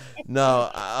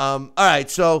 no. All right,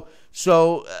 so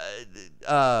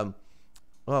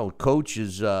coach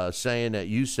is saying that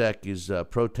Usyk is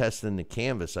protesting the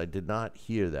canvas. I did not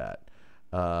hear that.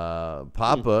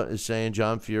 Papa is saying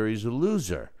John Fury's a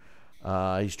loser.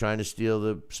 He's trying to steal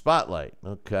the spotlight.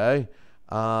 Okay.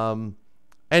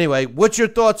 Anyway, what's your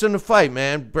thoughts on the fight,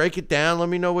 man? Break it down. Let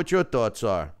me know what your thoughts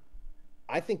are.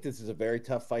 I think this is a very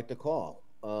tough fight to call.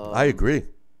 I agree.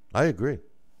 I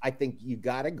think you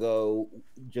got to go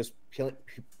just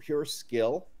pure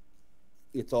skill.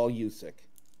 It's all Usyk.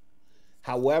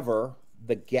 However,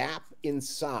 the gap in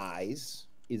size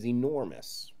is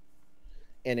enormous.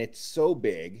 And it's so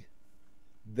big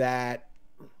that,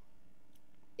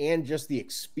 and just the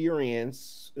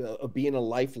experience of being a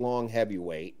lifelong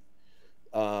heavyweight,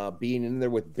 being in there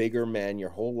with bigger men your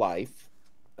whole life.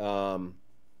 Well,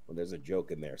 there's a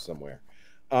joke in there somewhere.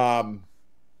 That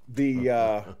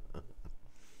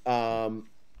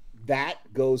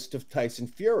goes to Tyson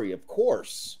Fury, of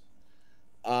course.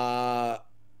 I'm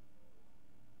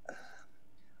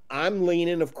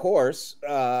leaning, of course.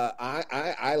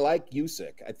 I like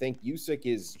Usyk. I think Usyk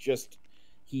is just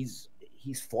he's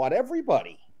fought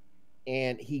everybody.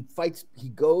 And he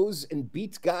goes and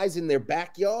beats guys in their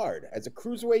backyard. As a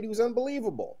cruiserweight, he was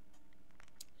unbelievable.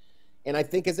 And I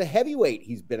think as a heavyweight,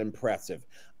 he's been impressive.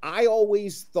 I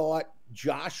always thought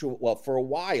Joshua, well, for a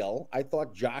while, I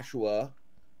thought Joshua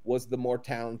was the more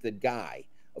talented guy.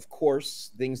 Of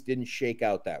course, things didn't shake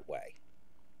out that way.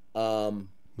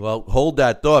 Well, hold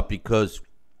that thought, because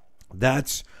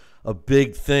that's a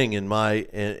big thing in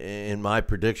my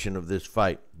prediction of this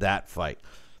fight. That fight,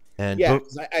 and yeah,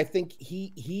 I think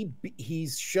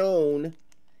he's shown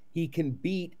he can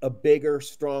beat a bigger,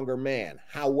 stronger man.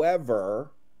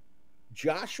 However,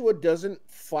 Joshua doesn't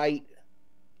fight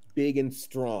big and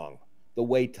strong the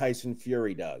way Tyson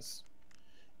Fury does.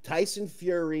 Tyson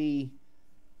Fury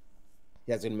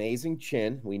has an amazing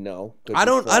chin. We know. I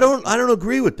don't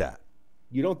agree with that.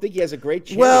 You don't think he has a great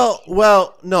chin?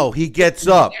 Well, no, he gets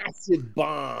up. Acid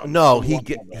bomb. No,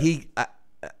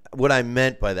 what I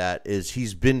meant by that is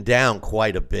he's been down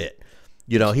quite a bit.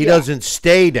 He doesn't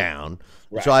stay down,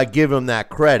 right. So I give him that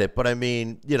credit. But I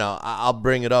mean, I'll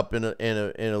bring it up in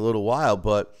a little while.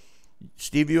 But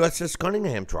Steve USS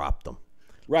Cunningham dropped him.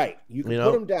 Right, you can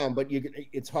put him down, but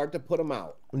it's hard to put him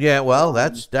out. Yeah, well,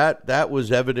 that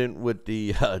was evident with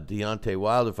the Deontay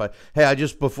Wilder fight. Hey,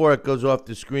 before it goes off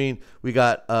the screen, we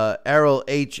got Errol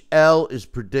HL is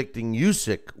predicting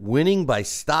Usyk winning by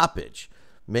stoppage,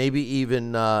 maybe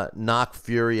even knock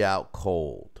Fury out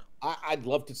cold. I'd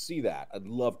love to see that.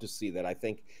 I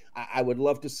think I would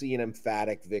love to see an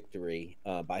emphatic victory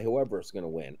by whoever is going to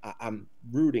win. I'm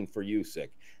rooting for Usyk.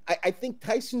 I think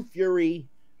Tyson Fury,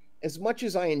 as much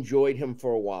as I enjoyed him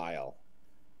for a while,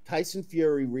 Tyson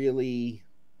Fury really,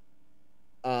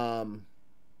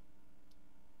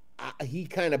 he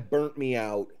kind of burnt me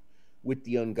out with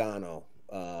the Ngannou.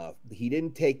 He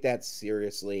didn't take that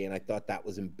seriously, and I thought that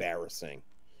was embarrassing.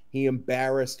 He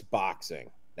embarrassed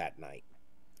boxing that night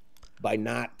by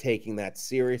not taking that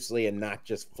seriously and not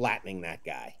just flattening that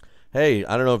guy. Hey,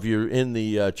 I don't know if you're in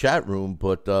the chat room,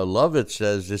 but Lovett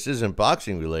says this isn't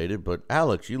boxing related, but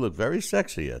Alex, you look very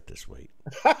sexy at this weight.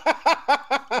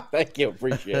 Thank you,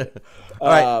 appreciate it.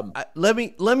 All right,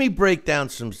 let me break down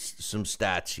some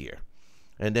stats here,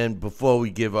 and then before we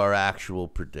give our actual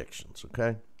predictions,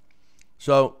 okay?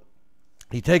 So,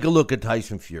 you take a look at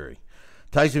Tyson Fury.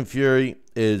 Tyson Fury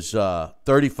is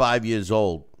 35 years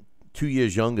old, 2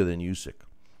 years younger than Usyk.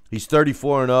 He's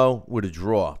 34-0 with a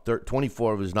draw.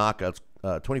 24 of his knockouts,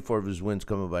 24 of his wins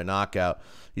coming by knockout.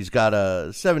 He's got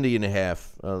a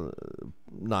 70.5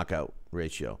 knockout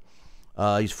ratio.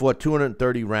 He's fought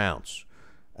 230 rounds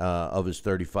of his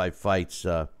 35 fights.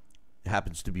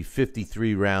 Happens to be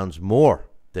 53 rounds more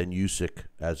than Usyk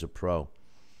as a pro.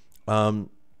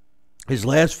 His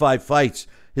last 5 fights,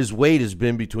 his weight has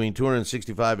been between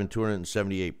 265 and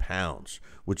 278 pounds,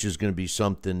 which is going to be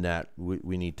something that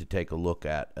we need to take a look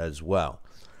at as well.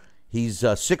 He's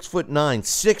 6'9",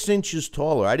 6 inches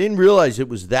taller. I didn't realize it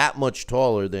was that much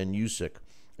taller than Usyk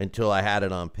until I had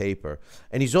it on paper.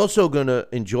 And he's also going to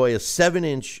enjoy a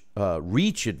 7-inch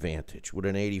reach advantage with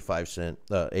an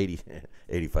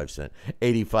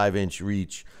 85-inch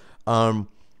reach.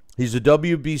 He's a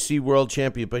WBC world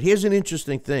champion. But here's an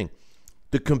interesting thing.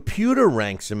 The computer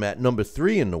ranks him at number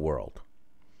 3 in the world.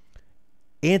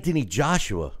 Anthony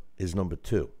Joshua is number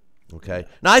 2. Okay.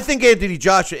 Now, I think Anthony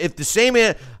Joshua, if the same,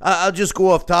 I'll just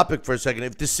go off topic for a second.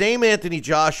 If the same Anthony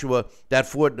Joshua that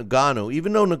fought Ngannou,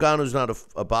 even though Ngannou's not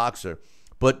a boxer,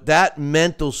 but that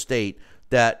mental state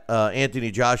that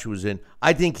Anthony Joshua was in,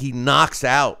 I think he knocks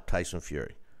out Tyson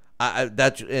Fury.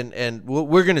 And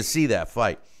we're going to see that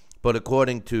fight. But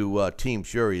according to Team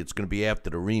Fury, it's going to be after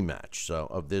the rematch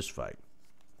of this fight.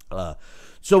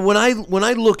 So when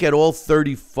I look at all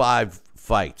 35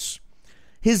 fights,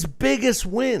 his biggest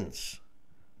wins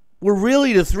were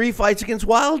really the 3 fights against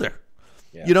Wilder.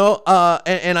 Yeah.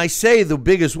 And I say the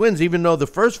biggest wins, even though the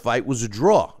first fight was a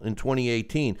draw in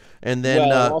 2018. And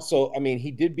then also, I mean,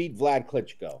 he did beat Vlad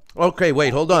Klitschko. Okay,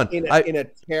 wait, hold on. In a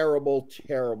terrible,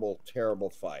 terrible, terrible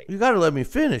fight. You got to let me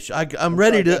finish. I'm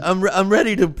ready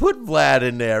to put Vlad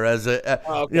in there as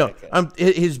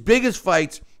his biggest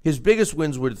fights. His biggest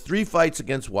wins were 3 fights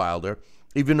against Wilder,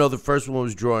 even though the first one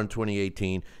was drawn in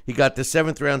 2018. He got the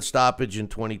 7th round stoppage in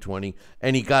 2020,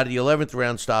 and he got the 11th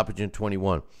round stoppage in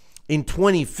 21. In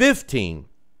 2015,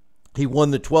 he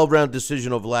won the 12-round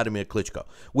decision over Vladimir Klitschko,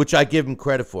 which I give him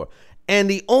credit for. And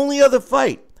the only other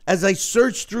fight, as I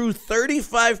searched through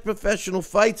 35 professional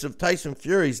fights of Tyson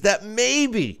Fury's that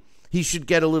maybe he should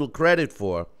get a little credit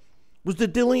for, was the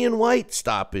Dillian White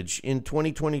stoppage in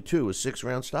 2022, a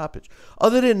 6-round stoppage.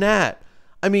 Other than that,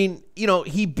 I mean,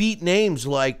 he beat names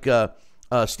like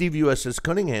Steve USS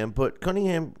Cunningham, but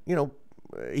Cunningham,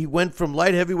 he went from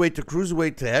light heavyweight to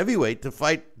cruiserweight to heavyweight to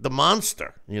fight the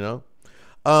monster, he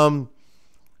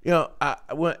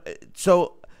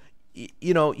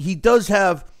does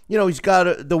have, he's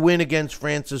got the win against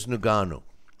Francis Ngannou.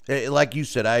 Like you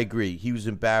said, I agree. He was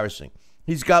embarrassing.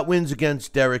 He's got wins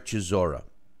against Derek Chisora.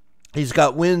 He's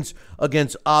got wins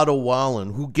against Otto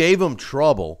Wallen, who gave him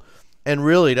trouble. And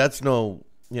really, that's no,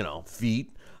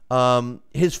 feat.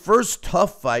 His first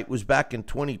tough fight was back in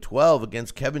 2012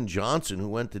 against Kevin Johnson, who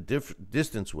went the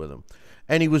distance with him.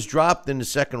 And he was dropped in the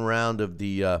second round of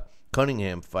the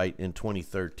Cunningham fight in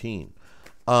 2013.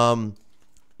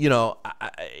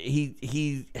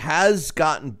 He has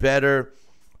gotten better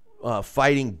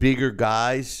fighting bigger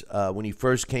guys. When he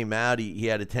first came out, he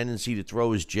had a tendency to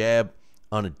throw his jab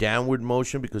on a downward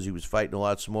motion because he was fighting a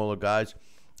lot smaller guys.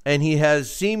 And he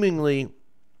has seemingly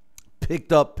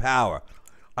picked up power.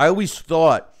 I always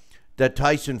thought that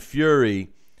Tyson Fury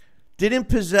didn't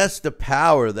possess the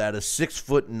power that a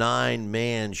 6'9"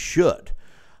 man should.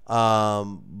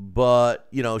 But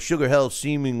Sugar Hill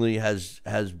seemingly has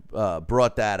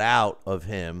brought that out of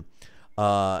him.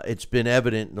 It's been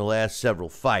evident in the last several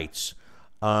fights.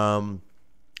 But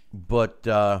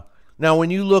now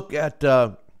when you look at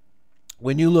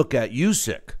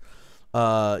Usyk,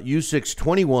 Usyk's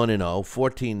 21-0,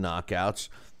 14 knockouts.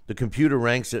 The computer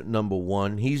ranks at number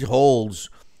 1. He holds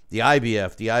the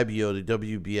IBF, the IBO, the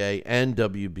WBA, and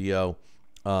WBO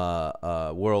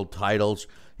world titles.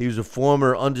 He was a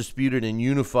former undisputed and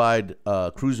unified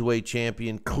cruiserweight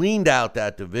champion, cleaned out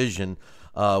that division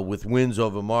with wins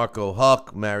over Marco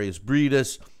Huck, Marius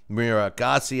Briedis, Mirat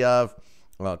Gassiev,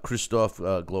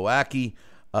 Krzysztof Glowacki,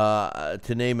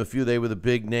 to name a few. They were the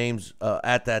big names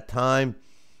at that time.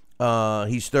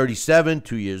 He's 37,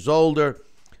 2 years older,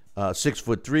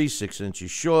 6'3", 6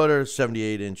 inches shorter,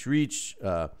 78-inch reach,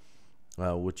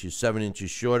 which is 7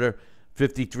 inches shorter,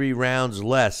 53 rounds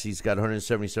less. He's got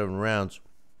 177 rounds.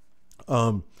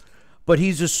 But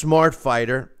he's a smart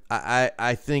fighter.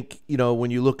 I think, when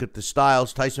you look at the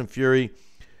styles, Tyson Fury,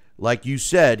 like you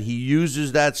said, he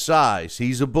uses that size.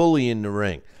 He's a bully in the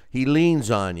ring. He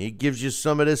leans on you. He gives you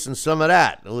some of this and some of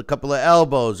that. A couple of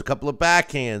elbows, a couple of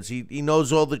backhands. He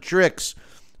knows all the tricks.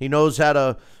 He knows how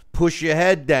to push your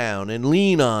head down and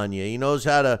lean on you. He knows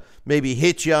how to maybe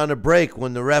hit you on a break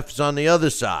when the ref's on the other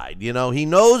side. He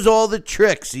knows all the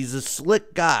tricks. He's a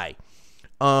slick guy.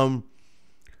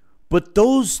 But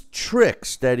those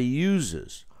tricks that he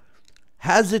uses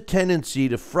has a tendency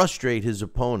to frustrate his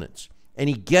opponents, and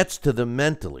he gets to them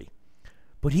mentally.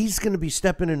 But he's going to be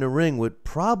stepping in the ring with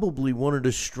probably one of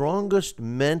the strongest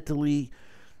mentally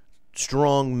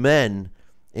strong men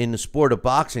in the sport of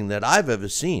boxing that I've ever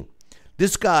seen.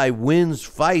 This guy wins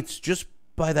fights just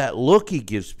by that look he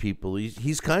gives people.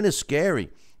 He's kind of scary.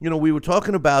 We were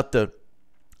talking about the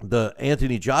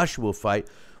Anthony Joshua fight.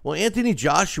 Well, Anthony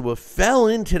Joshua fell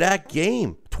into that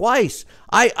game twice.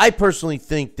 I personally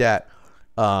think that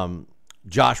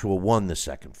Joshua won the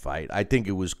second fight. I think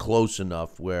it was close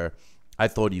enough where I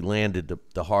thought he landed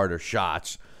the harder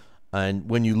shots. And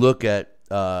when you look at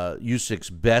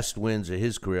Usyk's best wins of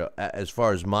his career, as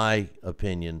far as my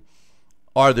opinion,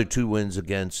 are the 2 wins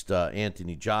against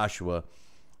Anthony Joshua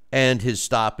and his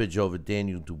stoppage over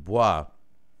Daniel Dubois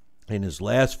in his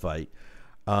last fight.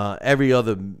 Every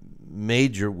other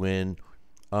major win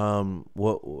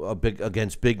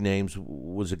against big names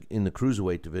was in the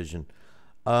cruiserweight division.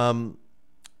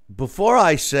 Before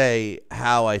I say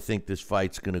how I think this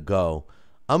fight's going to go,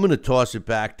 I'm going to toss it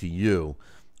back to you.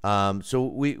 So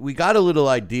we got a little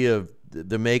idea of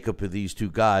the makeup of these two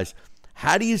guys.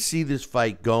 How do you see this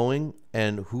fight going,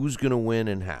 and who's going to win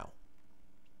and how?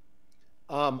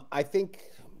 I think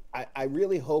I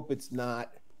really hope it's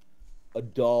not a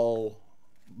dull,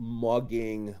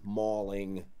 mugging,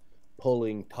 mauling,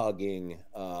 pulling, tugging,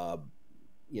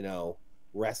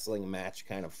 wrestling match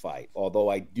kind of fight. Although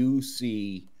I do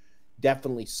see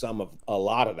definitely a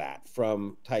lot of that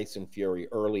from Tyson Fury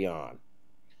early on.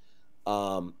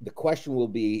 The question will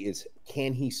be is,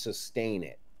 can he sustain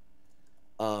it?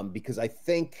 Because I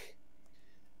think,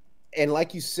 and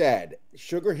like you said,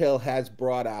 Sugar Hill has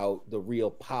brought out the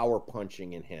real power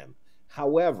punching in him.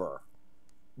 However,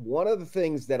 one of the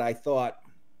things that I thought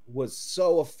was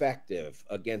so effective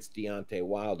against Deontay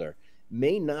Wilder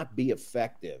may not be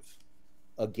effective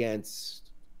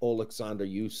against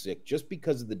Oleksandr Usyk just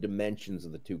because of the dimensions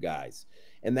of the two guys.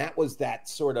 And that was that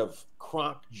sort of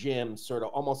Kronk Jim, sort of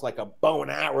almost like a bow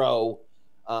and arrow.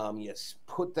 You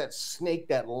put that snake,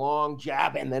 that long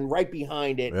jab, and then right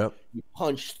behind it, yep, you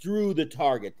punch through the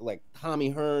target like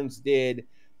Tommy Hearns did.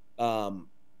 And,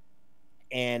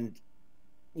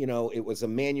 it was a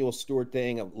Manuel Stewart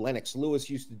thing. Lennox Lewis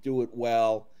used to do it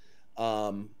well.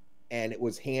 And it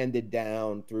was handed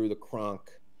down through the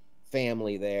Kronk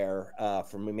family there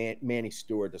from Manny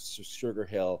Stewart to Sugar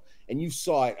Hill. And you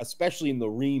saw it, especially in the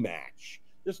rematch,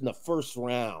 just in the first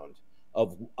round,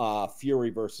 of Fury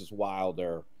versus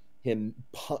Wilder, him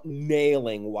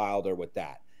nailing Wilder with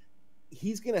that.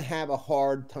 He's going to have a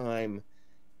hard time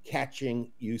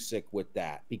catching Usyk with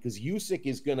that, because Usyk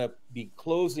is going to be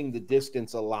closing the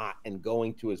distance a lot and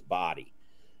going to his body.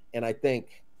 And I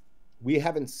think we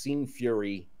haven't seen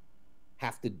Fury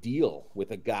have to deal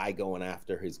with a guy going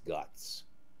after his guts.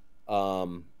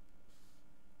 And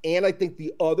I think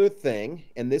the other thing,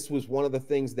 and this was one of the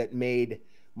things that made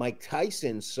Mike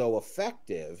Tyson so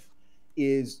effective,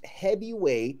 is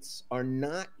heavyweights are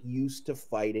not used to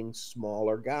fighting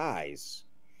smaller guys.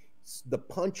 The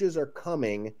punches are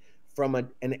coming from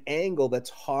an angle that's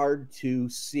hard to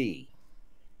see.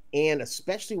 And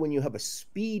especially when you have a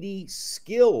speedy,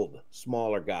 skilled,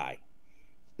 smaller guy.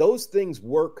 Those things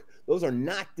work. Those are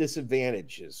not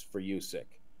disadvantages for Usyk.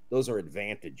 Those are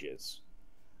advantages.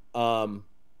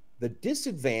 The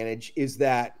disadvantage is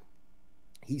that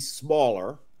he's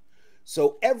smaller.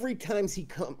 So every time he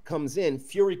comes in,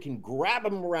 Fury can grab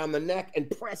him around the neck and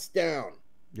press down.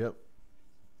 Yep.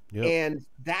 And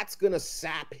that's going to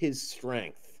sap his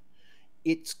strength.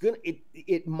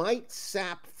 It might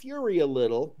sap Fury a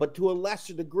little, but to a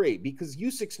lesser degree, because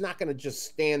Usyk's not going to just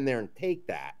stand there and take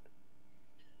that.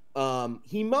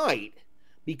 He might,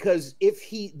 because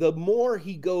the more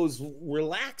he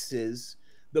relaxes,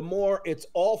 the more it's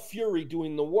all Fury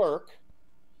doing the work.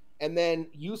 And then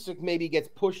Usyk maybe gets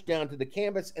pushed down to the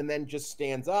canvas and then just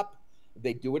stands up.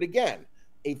 They do it again.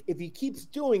 If he keeps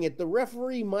doing it, the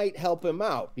referee might help him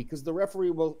out, because the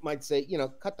referee might say,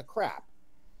 cut the crap.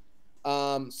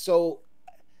 But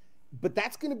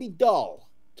that's going to be dull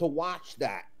to watch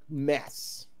that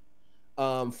mess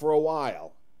for a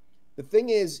while. The thing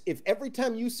is, if every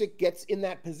time Usyk gets in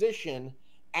that position,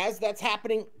 as that's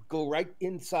happening, go right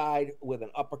inside with an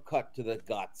uppercut to the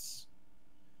guts.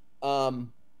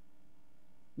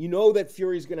 You know that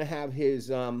Fury's going to have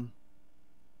his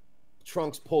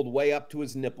trunks pulled way up to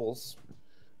his nipples.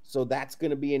 So that's going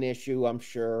to be an issue, I'm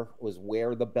sure, was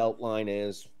where the belt line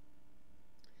is.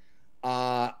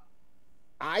 I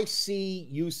see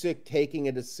Usyk taking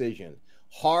a decision.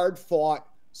 Hard fought,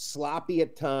 sloppy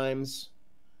at times,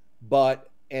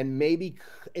 and maybe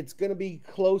it's going to be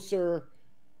closer.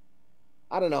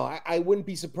 I don't know. I wouldn't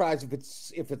be surprised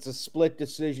if it's a split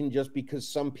decision, just because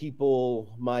some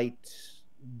people might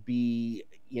be,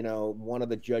 one of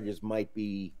the judges might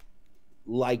be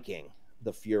liking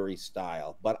the Fury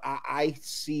style. But I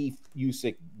see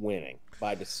Usyk winning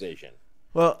by decision.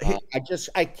 Well,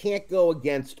 I can't go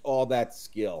against all that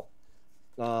skill.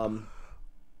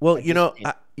 Well,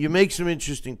 you make some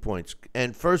interesting points.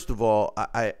 And first of all,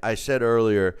 I said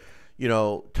earlier,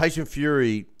 Tyson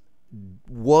Fury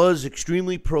was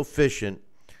extremely proficient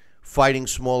fighting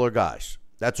smaller guys.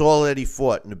 That's all that he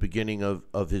fought in the beginning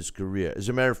of his career. As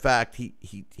a matter of fact,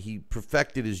 he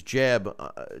perfected his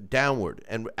jab downward.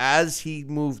 And as he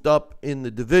moved up in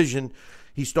the division,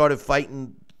 he started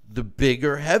fighting the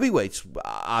bigger heavyweights,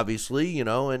 obviously,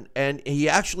 and he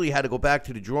actually had to go back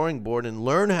to the drawing board and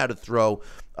learn how to throw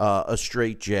a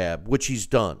straight jab, which he's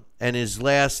done. And his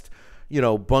last,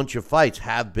 bunch of fights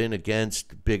have been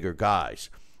against bigger guys.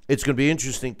 It's going to be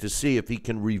interesting to see if he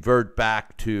can revert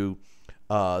back to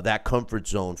that comfort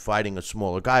zone fighting a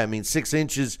smaller guy. I mean, 6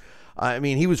 inches,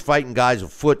 he was fighting guys a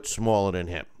foot smaller than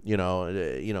him,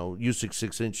 Usyk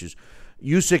 6 inches.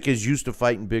 Usyk is used to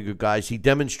fighting bigger guys. He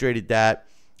demonstrated that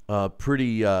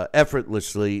pretty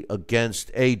effortlessly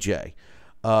against AJ.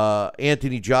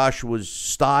 Anthony Joshua's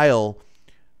style,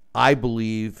 I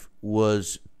believe,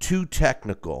 was too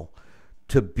technical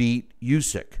to beat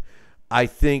Usyk. I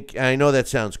think, and I know that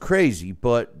sounds crazy,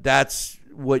 but that's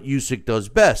what Usyk does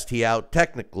best. He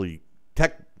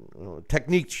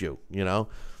techniques you,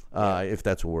 if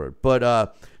that's a word.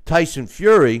 But Tyson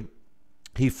Fury,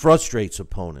 he frustrates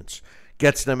opponents,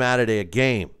 gets them out of their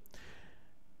game.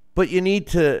 But you need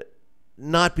to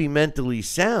not be mentally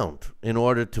sound in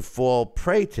order to fall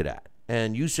prey to that.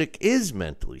 And Usyk is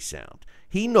mentally sound.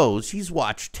 He knows, he's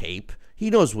watched tape. He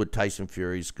knows what Tyson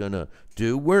Fury's going to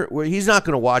do. He's not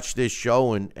going to watch this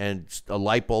show and a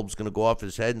light bulb's going to go off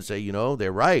his head and say,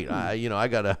 they're right. I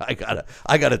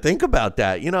gotta think about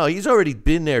that. He's already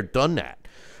been there, done that.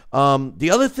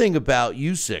 The other thing about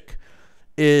Usyk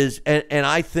is, and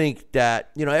I think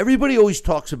that, everybody always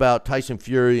talks about Tyson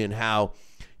Fury and how,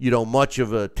 much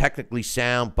of a technically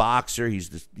sound boxer.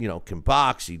 He's, can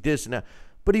box, he this and that.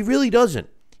 But he really doesn't.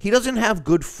 He doesn't have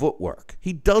good footwork.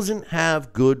 He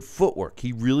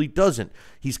really doesn't.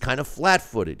 He's kind of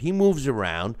flat-footed. He moves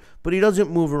around, but he doesn't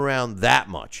move around that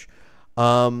much.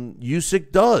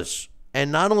 Usyk does.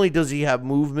 And not only does he have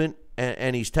movement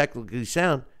and he's technically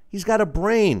sound, he's got a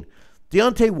brain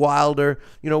Deontay Wilder,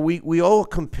 we all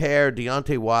compare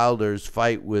Deontay Wilder's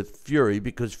fight with Fury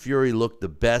because Fury looked the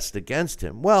best against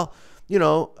him. Well,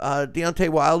 Deontay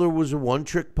Wilder was a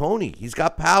one-trick pony. He's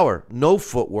got power, no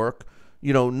footwork,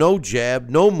 no jab,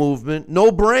 no movement,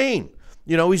 no brain.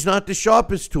 He's not the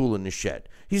sharpest tool in the shed.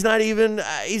 He's not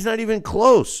even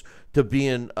close to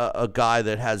being a guy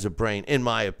that has a brain, in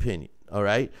my opinion. All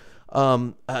right.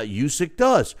 Usyk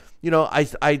does.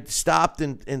 I stopped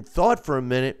and thought for a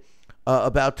minute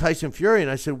about Tyson Fury,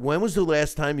 and I said, when was the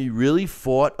last time you really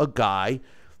fought a guy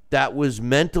that was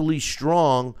mentally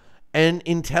strong and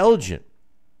intelligent?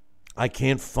 I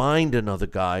can't find another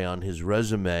guy on his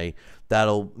resume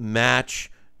that'll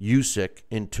match Usyk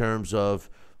in terms of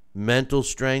mental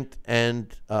strength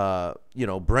and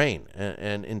brain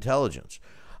and intelligence.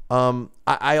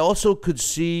 I also could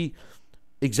see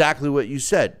exactly what you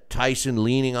said, Tyson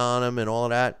leaning on him and all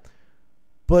of that.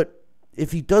 But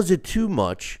if he does it too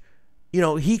much,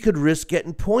 he could risk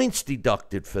getting points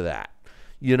deducted for that.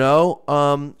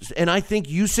 And I think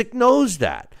Usyk knows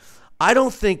that. I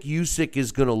don't think Usyk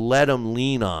is going to let him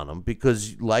lean on him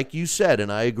because, like you said,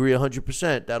 and I agree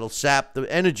 100%, that'll sap the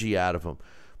energy out of him.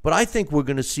 But I think we're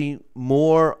going to see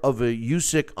more of a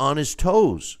Usyk on his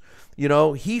toes.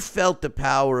 He felt the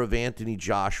power of Anthony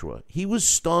Joshua. He was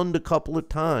stunned a couple of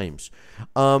times.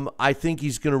 I think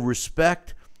he's going to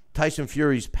respect Tyson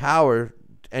Fury's power,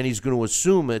 and he's going to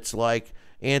assume it's like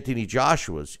Anthony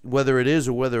Joshua's. Whether it is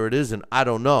or whether it isn't, I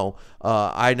don't know.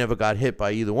 I never got hit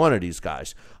by either one of these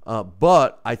guys.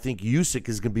 But I think Usyk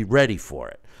is going to be ready for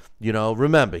it.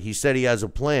 Remember, he said he has a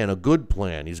plan, a good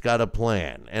plan. He's got a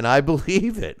plan, and I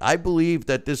believe it. I believe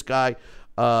that this guy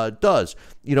does.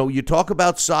 You talk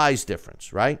about size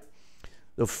difference, right?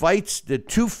 The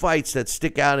two fights that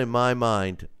stick out in my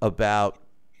mind about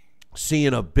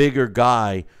seeing a bigger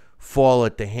guy fall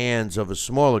at the hands of a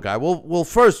smaller guy. Well,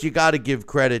 first you got to give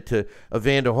credit to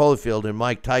Evander Holyfield and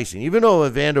Mike Tyson. Even though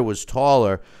Evander was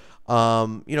taller,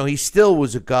 he still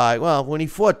was a guy. Well, when he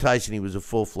fought Tyson, he was a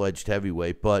full-fledged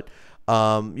heavyweight. But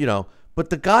but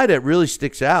the guy that really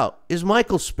sticks out is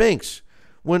Michael Spinks.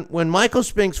 When Michael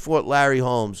Spinks fought Larry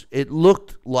Holmes, it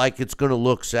looked like it's going to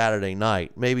look Saturday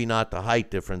night. Maybe not the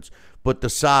height difference, but the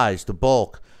size, the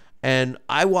bulk. And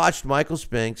I watched Michael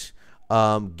Spinks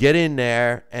get in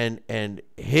there and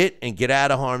hit and get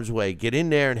out of harm's way. Get in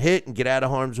there and hit and get out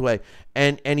of harm's way.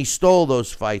 And he stole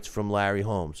those fights from Larry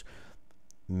Holmes.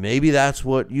 Maybe that's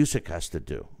what Usyk has to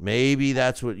do.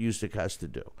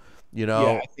 Yeah,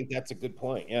 I think that's a good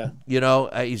point. Yeah.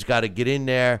 He's got to get in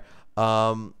there.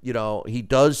 He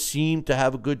does seem to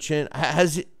have a good chin.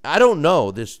 I don't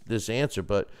know this answer,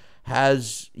 but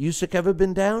has Usyk ever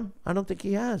been down? I don't think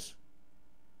he has.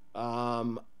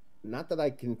 Not that I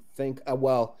can think.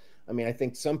 I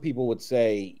think some people would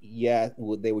say, yeah,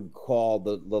 they would call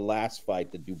the last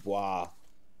fight, the Dubois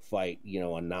fight,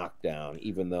 a knockdown,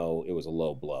 even though it was a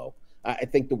low blow. I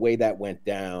think the way that went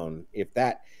down, if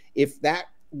that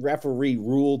referee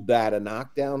ruled that a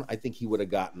knockdown, I think he would have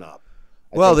gotten up.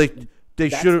 They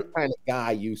that's should the kind of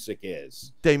guy Usyk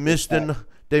is. They missed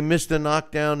a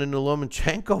knockdown in the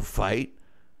Lomachenko fight,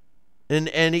 and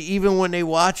even when they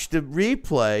watched the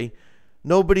replay,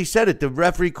 nobody said it. The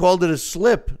referee called it a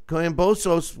slip.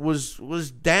 Kambosos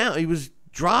was down. He was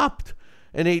dropped,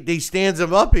 and he stands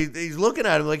him up. He's looking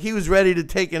at him like he was ready to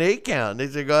take an 8 count. They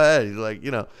said, "Go ahead." He's like,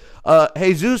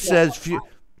 Jesus says.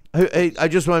 Hey, I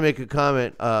just want to make a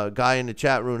comment. Guy in the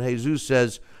chat room, Jesus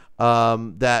says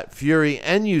that Fury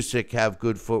and Usyk have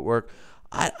good footwork.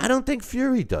 I don't think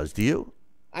Fury does. Do you?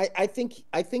 I think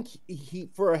he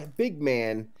for a big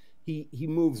man he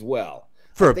moves well.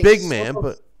 For a big man,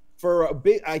 but for a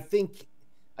big, I think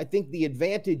the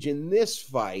advantage in this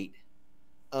fight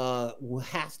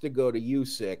has to go to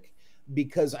Usyk,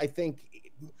 because I think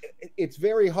it's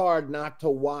very hard not to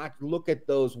look at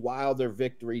those Wilder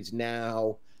victories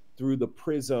now through the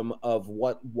prism of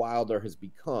what Wilder has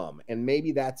become. And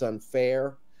maybe that's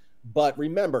unfair, but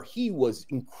remember, he was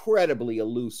incredibly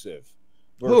elusive.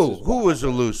 Who was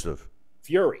elusive?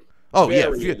 Fury. Oh,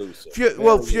 very yeah. elusive.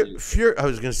 Fury, I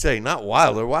was going to say, not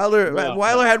Wilder.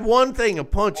 Wilder had one thing, a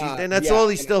punch, and that's all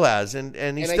he still has,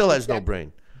 and he still has no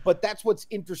brain. But that's what's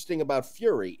interesting about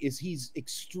Fury, is he's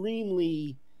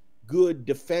extremely good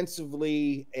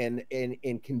defensively and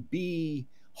can be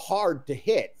hard to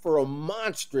hit for a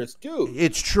monstrous dude.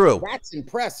 It's true. That's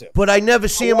impressive. But I never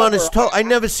see him on his toe. I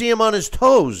never see him on his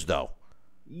toes, though.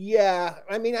 Yeah,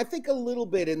 I mean, I think a little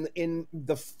bit in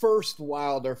the first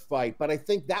Wilder fight, but I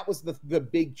think that was the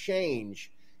big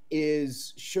change.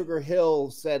 Is Sugar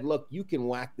Hill said, "Look, you can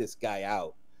whack this guy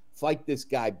out. Fight this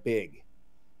guy big.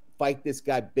 Fight this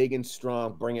guy big and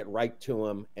strong. Bring it right to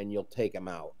him, and you'll take him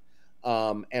out."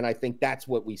 And I think that's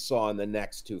what we saw in the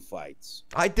next two fights.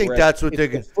 I think that's what they're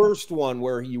the first one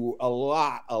where you a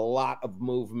lot of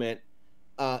movement.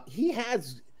 He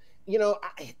has,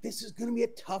 this is going to be a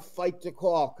tough fight to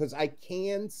call because I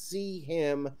can see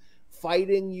him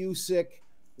fighting Usyk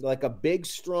like a big,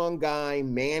 strong guy,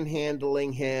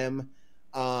 manhandling him.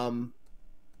 And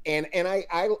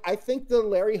I think the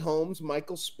Larry Holmes,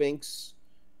 Michael Spinks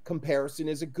comparison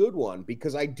is a good one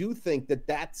because I do think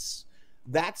that's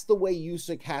the way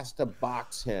Usyk has to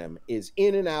box him, is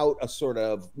in and out, a sort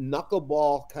of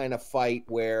knuckleball kind of fight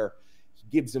where he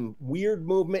gives him weird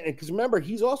movement. And because remember,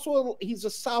 he's a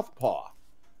southpaw.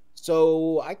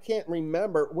 So I can't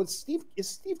remember. Is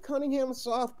Steve Cunningham a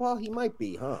southpaw? He might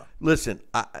be, huh? Listen,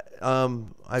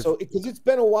 so because it's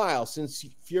been a while since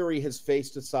Fury has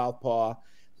faced a southpaw,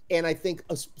 and I think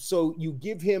so. You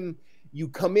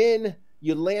come in,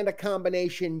 you land a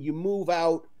combination, you move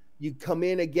out, you come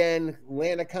in again,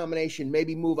 land a combination,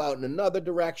 maybe move out in another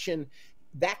direction.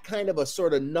 That kind of a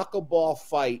sort of knuckleball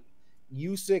fight.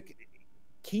 Usyk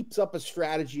keeps up a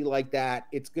strategy like that.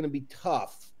 It's going to be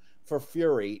tough for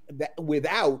Fury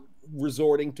without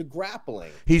resorting to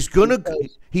grappling. He's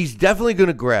definitely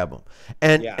gonna grab him,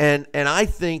 and I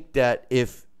think that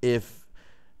if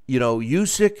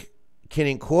Usyk can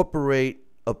incorporate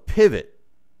a pivot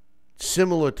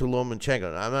similar to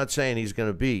Lomachenko, I'm not saying he's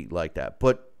gonna be like that,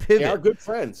 but pivot. They are good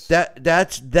friends.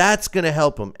 That's gonna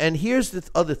help him. And here's the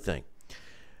other thing: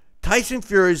 Tyson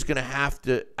Fury is gonna have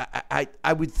to.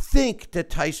 I would think that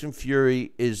Tyson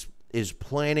Fury is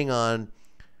planning on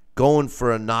going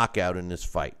for a knockout in this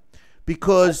fight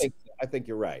because I think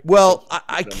you're right. Well,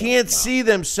 I can't see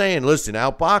them saying, "Listen,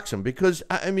 outbox him," because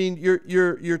I mean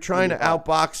you're trying to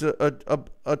outbox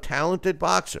a talented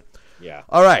boxer. Yeah.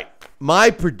 All right,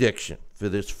 my prediction for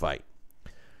this fight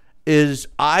is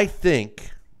I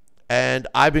think, and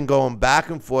I've been going back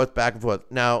and forth.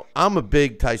 Now I'm a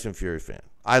big Tyson Fury fan.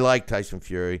 I like Tyson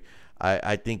Fury.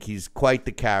 I think he's quite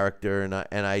the character, and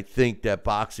I think that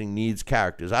boxing needs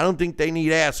characters. I don't think they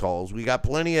need assholes. We got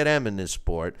plenty of them in this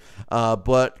sport,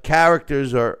 but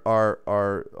characters are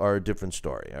a different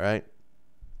story. All right.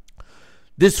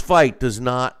 This fight does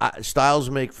not. Styles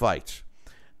make fights,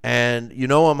 and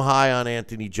I'm high on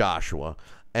Anthony Joshua,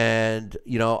 and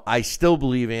I still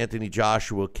believe Anthony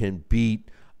Joshua can beat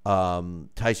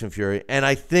Tyson Fury, and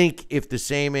I think if the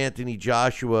same Anthony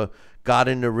Joshua got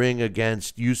in the ring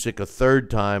against Usyk a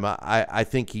third time, I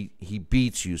think he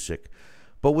beats Usyk.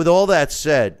 But with all that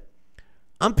said,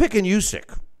 I'm picking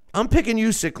Usyk. I'm picking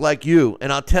Usyk like you,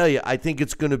 and I'll tell you, I think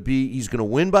he's going to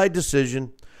win by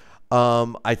decision.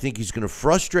 I think he's going to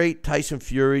frustrate Tyson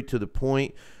Fury to the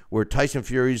point where Tyson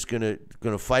Fury is going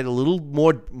to fight a little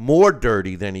more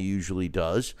dirty than he usually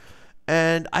does,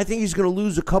 and I think he's going to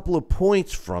lose a couple of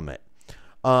points from it.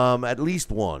 At least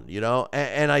one,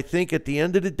 and I think at the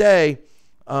end of the day,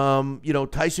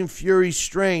 Tyson Fury's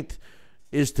strength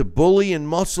is to bully and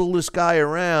muscle this guy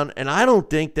around, and I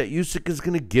don't think that Usyk is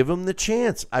going to give him the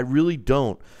chance. I really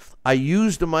don't. I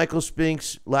used the Michael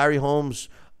Spinks, Larry Holmes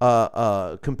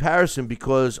comparison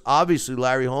because obviously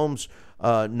Larry Holmes,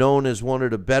 known as one of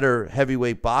the better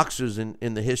heavyweight boxers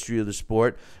in the history of the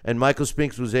sport, and Michael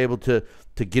Spinks was able to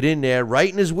get in there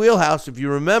right in his wheelhouse. If you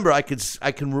remember, I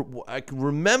can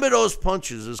remember those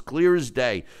punches as clear as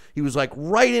day. He was like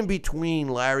right in between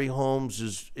Larry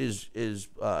Holmes'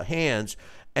 hands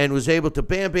and was able to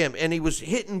bam, and he was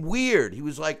hitting weird. He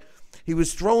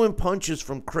was throwing punches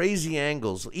from crazy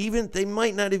angles. Even they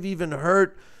might not have even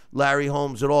hurt Larry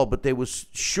Holmes at all, but they was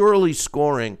surely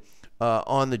scoring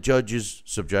on the judges'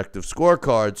 subjective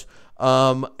scorecards.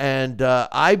 And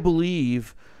I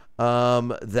believe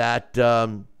that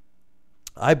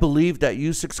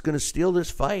Usyk's going to steal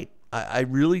this fight. I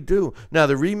really do. Now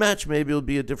the rematch maybe will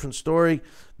be a different story,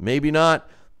 maybe not.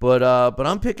 But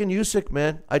I'm picking Usyk,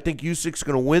 man. I think Usyk's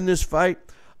going to win this fight,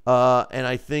 and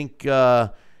I think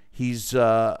he's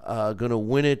going to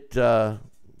win it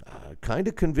kind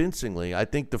of convincingly. I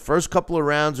think the first couple of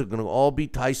rounds are going to all be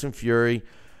Tyson Fury.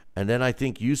 And then I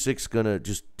think Usyk's going to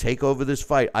just take over this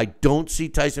fight. I don't see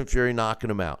Tyson Fury knocking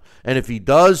him out. And if he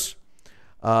does,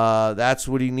 that's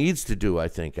what he needs to do, I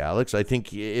think, Alex. I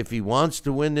think if he wants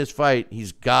to win this fight,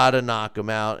 he's got to knock him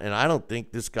out. And I don't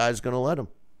think this guy's going to let him.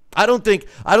 I don't think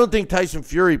Tyson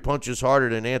Fury punches harder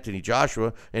than Anthony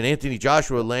Joshua. And Anthony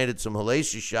Joshua landed some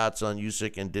hellacious shots on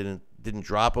Usyk and didn't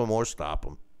drop him or stop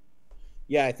him.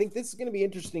 Yeah, I think this is going to be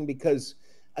interesting because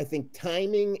I think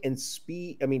timing and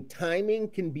speed, timing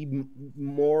can be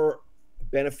more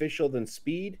beneficial than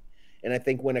speed. And I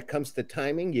think when it comes to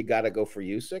timing, you got to go for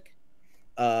Usyk.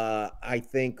 I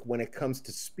think when it comes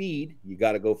to speed, you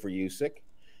got to go for Usyk.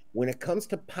 When it comes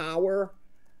to power,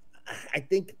 I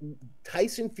think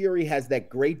Tyson Fury has that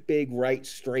great big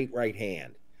straight right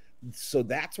hand. So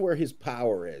that's where his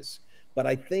power is. But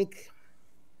I think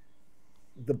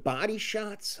the body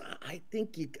shots, I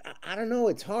think I don't know.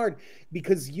 It's hard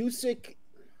because Usyk,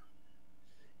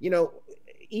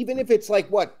 even if it's like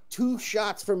 2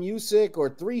 shots from Usyk or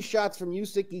 3 shots from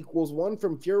Usyk equals 1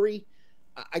 from Fury,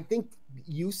 I think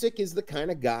Usyk is the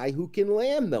kind of guy who can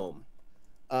land them.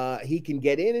 He can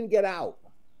get in and get out.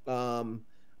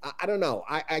 I don't know.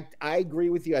 I agree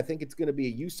with you. I think it's going to be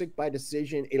a Usyk by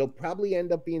decision. It'll probably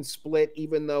end up being split,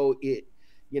 even though it,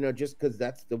 just because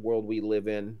that's the world we live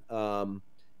in.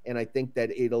 And I think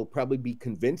that it'll probably be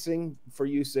convincing for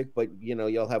Usyk, but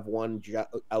you'll have one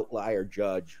outlier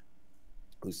judge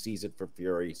who sees it for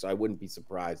Fury. So I wouldn't be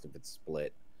surprised if it's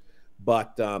split.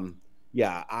 But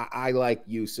yeah, I like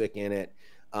Usyk in it.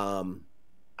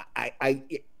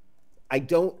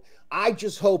 I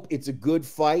just hope it's a good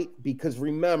fight because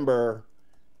remember,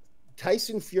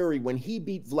 Tyson Fury, when he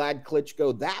beat Vlad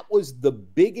Klitschko, that was the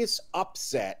biggest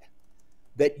upset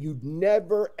that you'd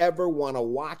never, ever want to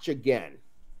watch again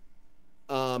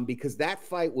because that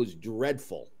fight was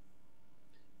dreadful.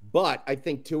 But I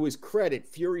think to his credit,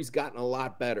 Fury's gotten a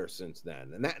lot better since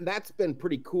then. And that's been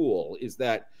pretty cool, is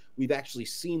that we've actually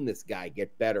seen this guy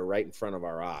get better right in front of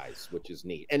our eyes, which is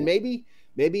neat. And maybe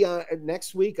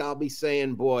next week I'll be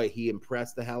saying, boy, he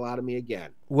impressed the hell out of me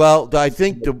again. Well, I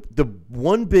think the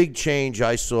one big change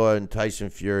I saw in Tyson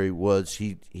Fury was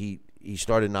he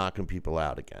started knocking people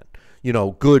out again.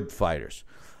 Good fighters.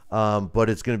 But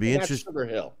it's going to be interesting. Sugar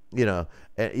Hill. Yeah,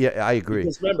 I agree.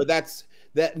 Because remember,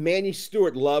 that Manny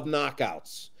Stewart loved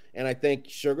knockouts. And I think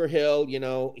Sugar Hill,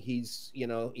 he's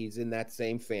in that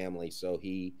same family. So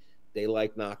they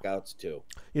like knockouts too.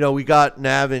 We got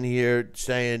Navin here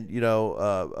saying,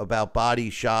 about body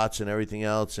shots and everything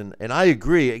else. And I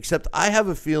agree, except I have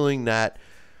a feeling that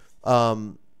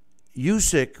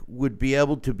Usyk would be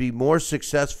able to be more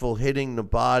successful hitting the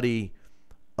body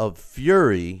of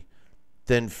Fury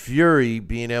than Fury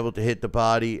being able to hit the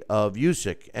body of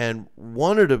Usyk. And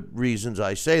one of the reasons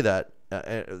I say that,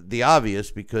 the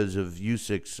obvious, because of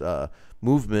Usyk's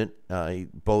movement,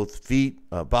 both feet,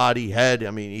 body, head. I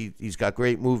mean, he's got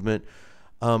great movement.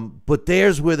 But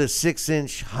there's where the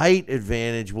 6-inch height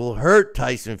advantage will hurt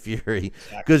Tyson Fury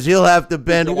because he'll have to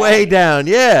bend way down.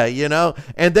 Yeah,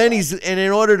 And then and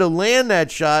in order to land that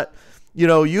shot,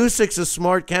 Usyk's a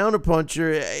smart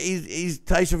counterpuncher. He's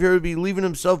Tyson Fury would be leaving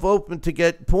himself open to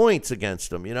get points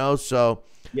against him. So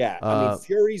yeah, I mean,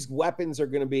 Fury's weapons are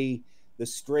going to be the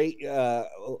straight 1-2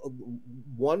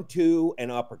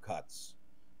 and uppercuts.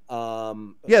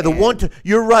 Yeah, the 1-2.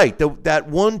 You're right. That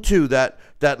 1-2,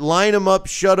 that line him up,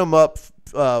 shut him up.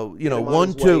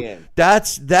 1-2.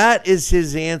 That is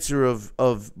his answer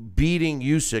of beating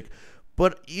Usyk.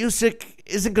 But Usyk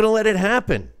isn't going to let it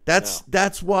happen.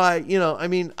 That's why, I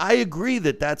mean, I agree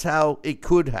that that's how it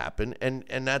could happen,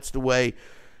 and that's the way,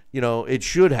 it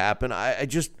should happen.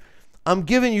 I'm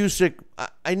giving Usyk.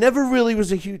 I never really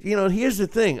was a huge, here's the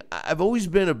thing. I've always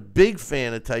been a big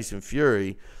fan of Tyson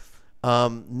Fury.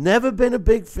 Never been a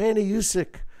big fan of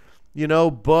Usyk.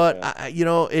 But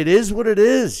yeah. It is what it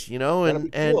is.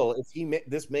 And cool if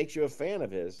this makes you a fan of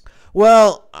his.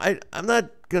 Well, I'm not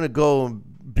gonna go and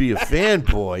be a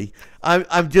fanboy.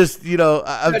 I'm just,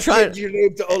 I'm trying. Your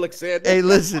name to Oleksandr. Hey,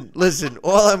 listen.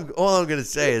 All I'm gonna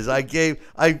say is I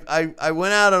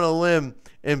went out on a limb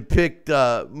and picked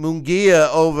Munguia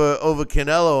over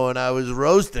Canelo, and I was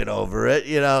roasted over it,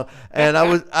 and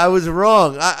I was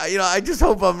wrong. I just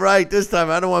hope I'm right this time.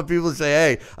 I don't want people to say,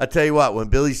 hey, I tell you what, when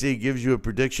Billy C gives you a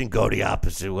prediction, go the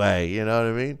opposite way. You know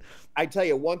what I mean? I tell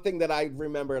you one thing that I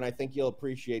remember, and I think you'll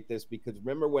appreciate this, because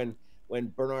remember when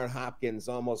Bernard Hopkins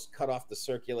almost cut off the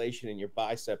circulation in your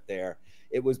bicep there,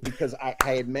 it was because I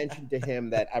had mentioned to him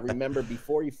that I remember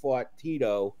before he fought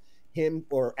Tito,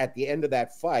 or at the end of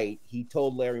that fight, he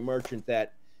told Larry Merchant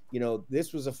that,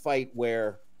 this was a fight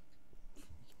where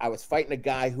I was fighting a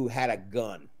guy who had a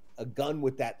gun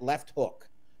with that left hook.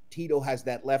 Tito has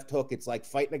that left hook. It's like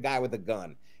fighting a guy with a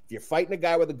gun. If you're fighting a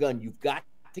guy with a gun, you've got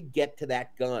to get to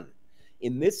that gun.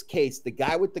 In this case, the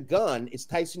guy with the gun is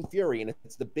Tyson Fury, and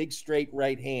it's the big straight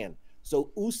right hand.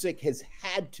 So Usyk has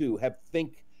had to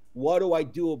think, what do I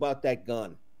do about that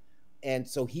gun? And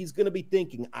so he's going to be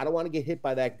thinking, I don't want to get hit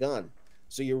by that gun.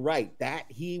 So you're right, that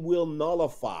he will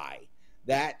nullify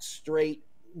that straight,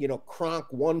 cronk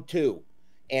 1-2.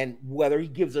 And whether he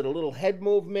gives it a little head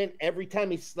movement every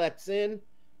time he steps in,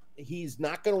 he's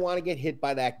not going to want to get hit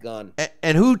by that gun.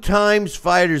 And who times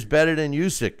fighters better than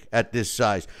Usyk at this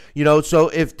size? So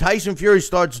if Tyson Fury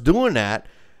starts doing that,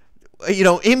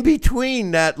 in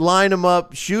between that line him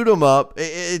up, shoot him up,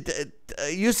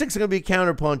 Usyk's going to be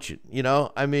counterpunching, you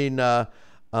know? I mean,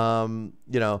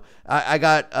 you know, I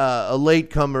got a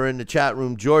latecomer in the chat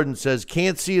room. Jordan says,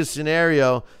 can't see a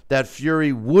scenario that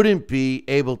Fury wouldn't be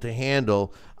able to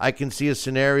handle. I can see a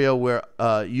scenario where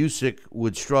Usyk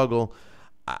would struggle.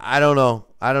 I don't know.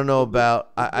 I don't know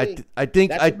about. I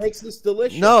think that's what makes this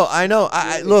delicious. No, I know.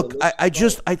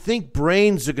 I think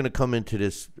brains are going to come into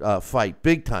this fight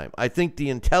big time. I think the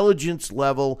intelligence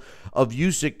level of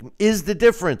Usyk is the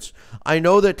difference. I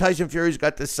know that Tyson Fury's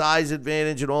got the size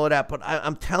advantage and all of that, but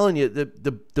I'm telling you,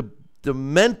 the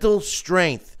mental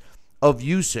strength of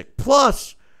Usyk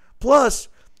plus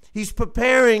he's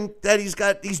preparing that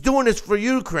he's doing this for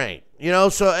Ukraine. You know,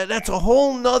 so that's a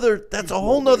whole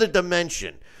nother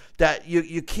dimension that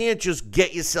you can't just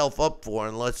get yourself up for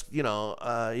unless, you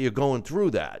know, you're going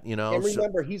through that, you know. And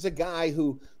remember, he's a guy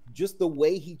who, just the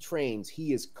way he trains,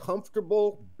 he is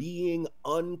comfortable being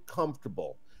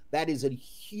uncomfortable. That is a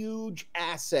huge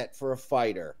asset for a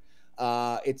fighter.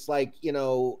 It's like, you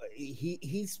know,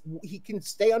 he can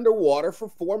stay underwater for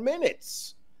 4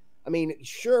 minutes. I mean,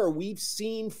 sure, we've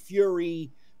seen Fury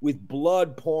with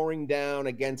blood pouring down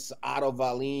against Otto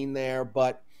Wallin there,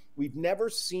 but we've never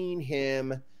seen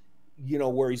him, you know,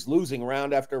 where he's losing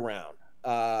round after round.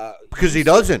 Because he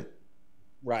doesn't.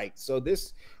 Right. So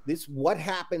this what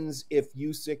happens if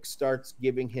Usyk starts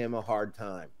giving him a hard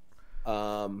time?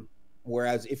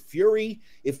 Whereas if Fury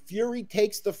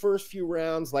takes the first few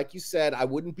rounds, like you said, I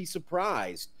wouldn't be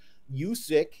surprised.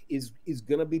 Usyk is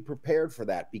going to be prepared for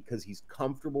that because he's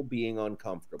comfortable being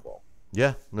uncomfortable.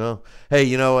 Yeah, no. Hey,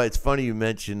 you know, it's funny you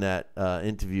mentioned that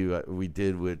interview we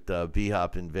did with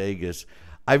B-Hop in Vegas.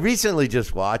 I recently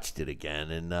just watched it again,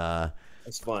 and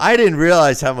it's fun. I didn't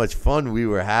realize how much fun we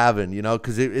were having, you know,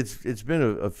 because it's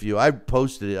been a few. I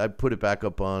posted it. I put it back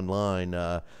up online,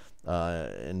 and,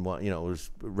 you know,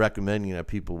 was recommending that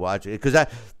people watch it. Because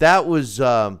that was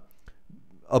a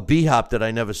B-Hop that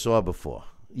I never saw before.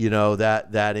 You know,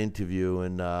 that interview,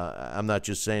 and I'm not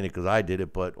just saying it because I did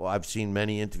it, but I've seen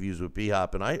many interviews with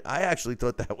B-Hop, and I actually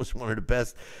thought that was one of the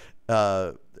best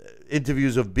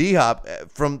interviews of B-Hop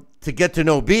to get to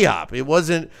know B-Hop. It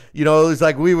wasn't, you know, it was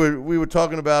like we were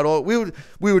talking about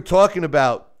we were talking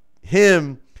about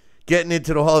him getting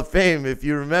into the Hall of Fame, if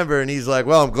you remember, and he's like,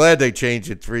 well, I'm glad they changed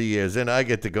it 3 years, and I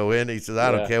get to go in. He says,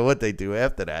 I don't care what they do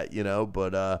after that, you know,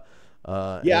 but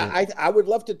I would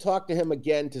love to talk to him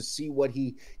again to see what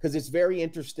because it's very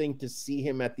interesting to see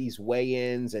him at these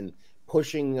weigh-ins and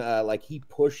pushing, like he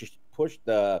pushed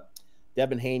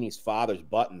Devin Haney's father's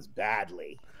buttons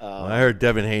badly. I heard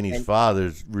Devin Haney's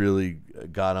father's really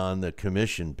got on the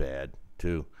commission bad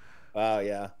too. Oh,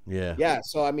 yeah.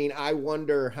 So, I mean, I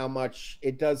wonder how much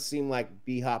it does seem like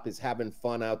B-Hop is having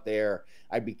fun out there.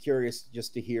 I'd be curious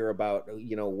just to hear about,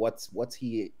 you know, what's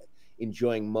he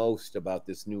enjoying most about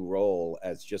this new role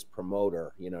as just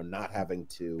promoter, you know, not having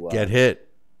to get hit.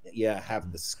 Yeah,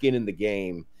 have the skin in the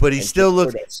game. But he still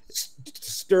looks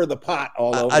stir the pot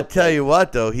all over. I tell you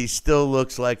what, though, he still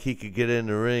looks like he could get in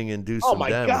the ring and do some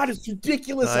damage. Oh my God, it's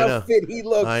ridiculous how fit he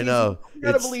looks. I know. He's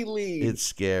incredibly lean. It's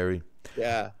scary.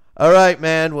 Yeah. All right,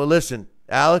 man. Well, listen,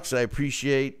 Alex, I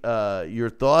appreciate your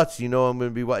thoughts. You know I'm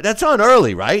going to be watching. That's on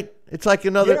early, right? It's like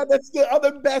another. Yeah, that's the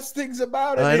other best things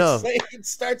about it. I know. It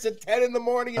starts at 10 in the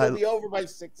morning and it'll be over by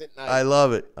 6 at night. I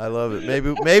love it.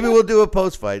 Maybe we'll do a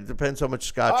post fight. It depends how much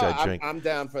scotch I drink. I'm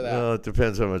down for that. No, it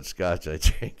depends how much scotch I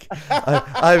drink.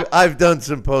 I've done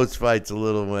some post fights a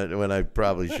little when I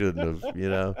probably shouldn't have, you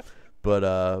know.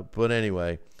 But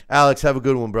anyway, Alex, have a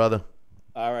good one, brother.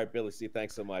 All right, Billy C.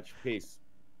 Thanks so much. Peace.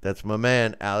 That's my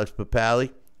man, Alex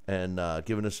Pierpaoli, and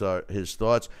giving us his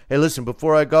thoughts. Hey, listen,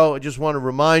 before I go, I just want to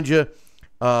remind you,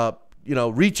 you know,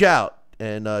 reach out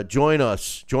and join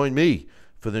me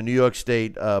for the New York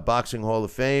State Boxing Hall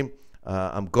of Fame.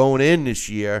 I'm going in this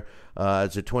year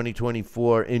as a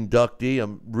 2024 inductee.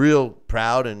 I'm real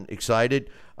proud and excited.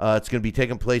 It's going to be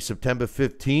taking place September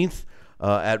 15th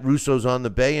at Russo's on the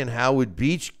Bay in Howard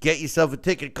Beach. Get yourself a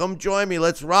ticket. Come join me.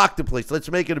 Let's rock the place. Let's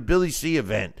make it a Billy C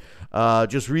event.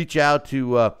 Just reach out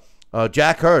to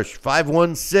Jack Hirsch,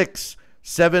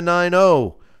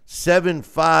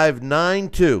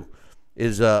 516-790-7592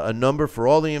 is a number for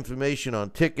all the information on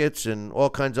tickets and all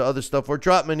kinds of other stuff. Or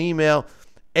drop me an email,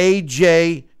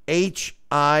 AJHIRSCH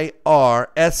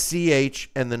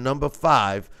and the number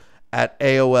 5 at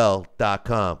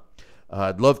AOL.com.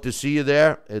 I'd love to see you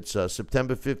there. It's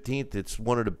September 15th. It's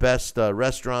one of the best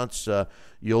restaurants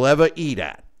you'll ever eat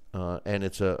at. And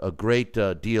it's a great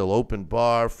deal. Open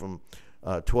bar from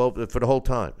 12 for the whole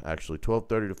time, actually,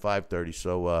 12:30 to 5:30.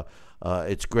 So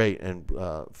it's great, and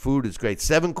food is great.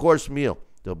 7-course meal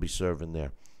they'll be serving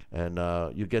there. and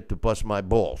you get to bust my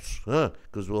balls,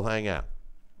 because we'll hang out.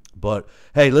 But,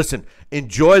 hey, listen,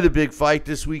 enjoy the big fight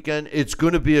this weekend. It's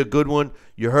going to be a good one.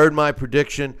 You heard my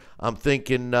prediction. I'm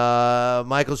thinking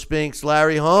Michael Spinks,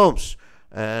 Larry Holmes,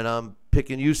 and I'm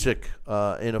picking Usyk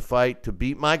in a fight to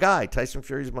beat my guy. Tyson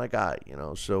Fury's my guy,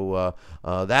 So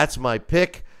that's my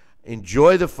pick.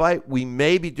 Enjoy the fight. We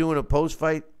may be doing a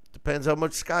post-fight. Depends how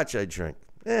much scotch I drink.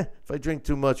 If I drink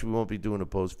too much, we won't be doing a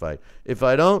post-fight. If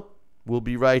I don't, we'll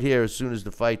be right here as soon as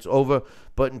the fight's over.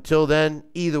 But until then,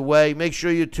 either way, make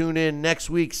sure you tune in next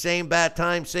week. Same bat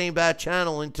time, same bat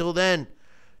channel. Until then,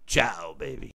 ciao, baby.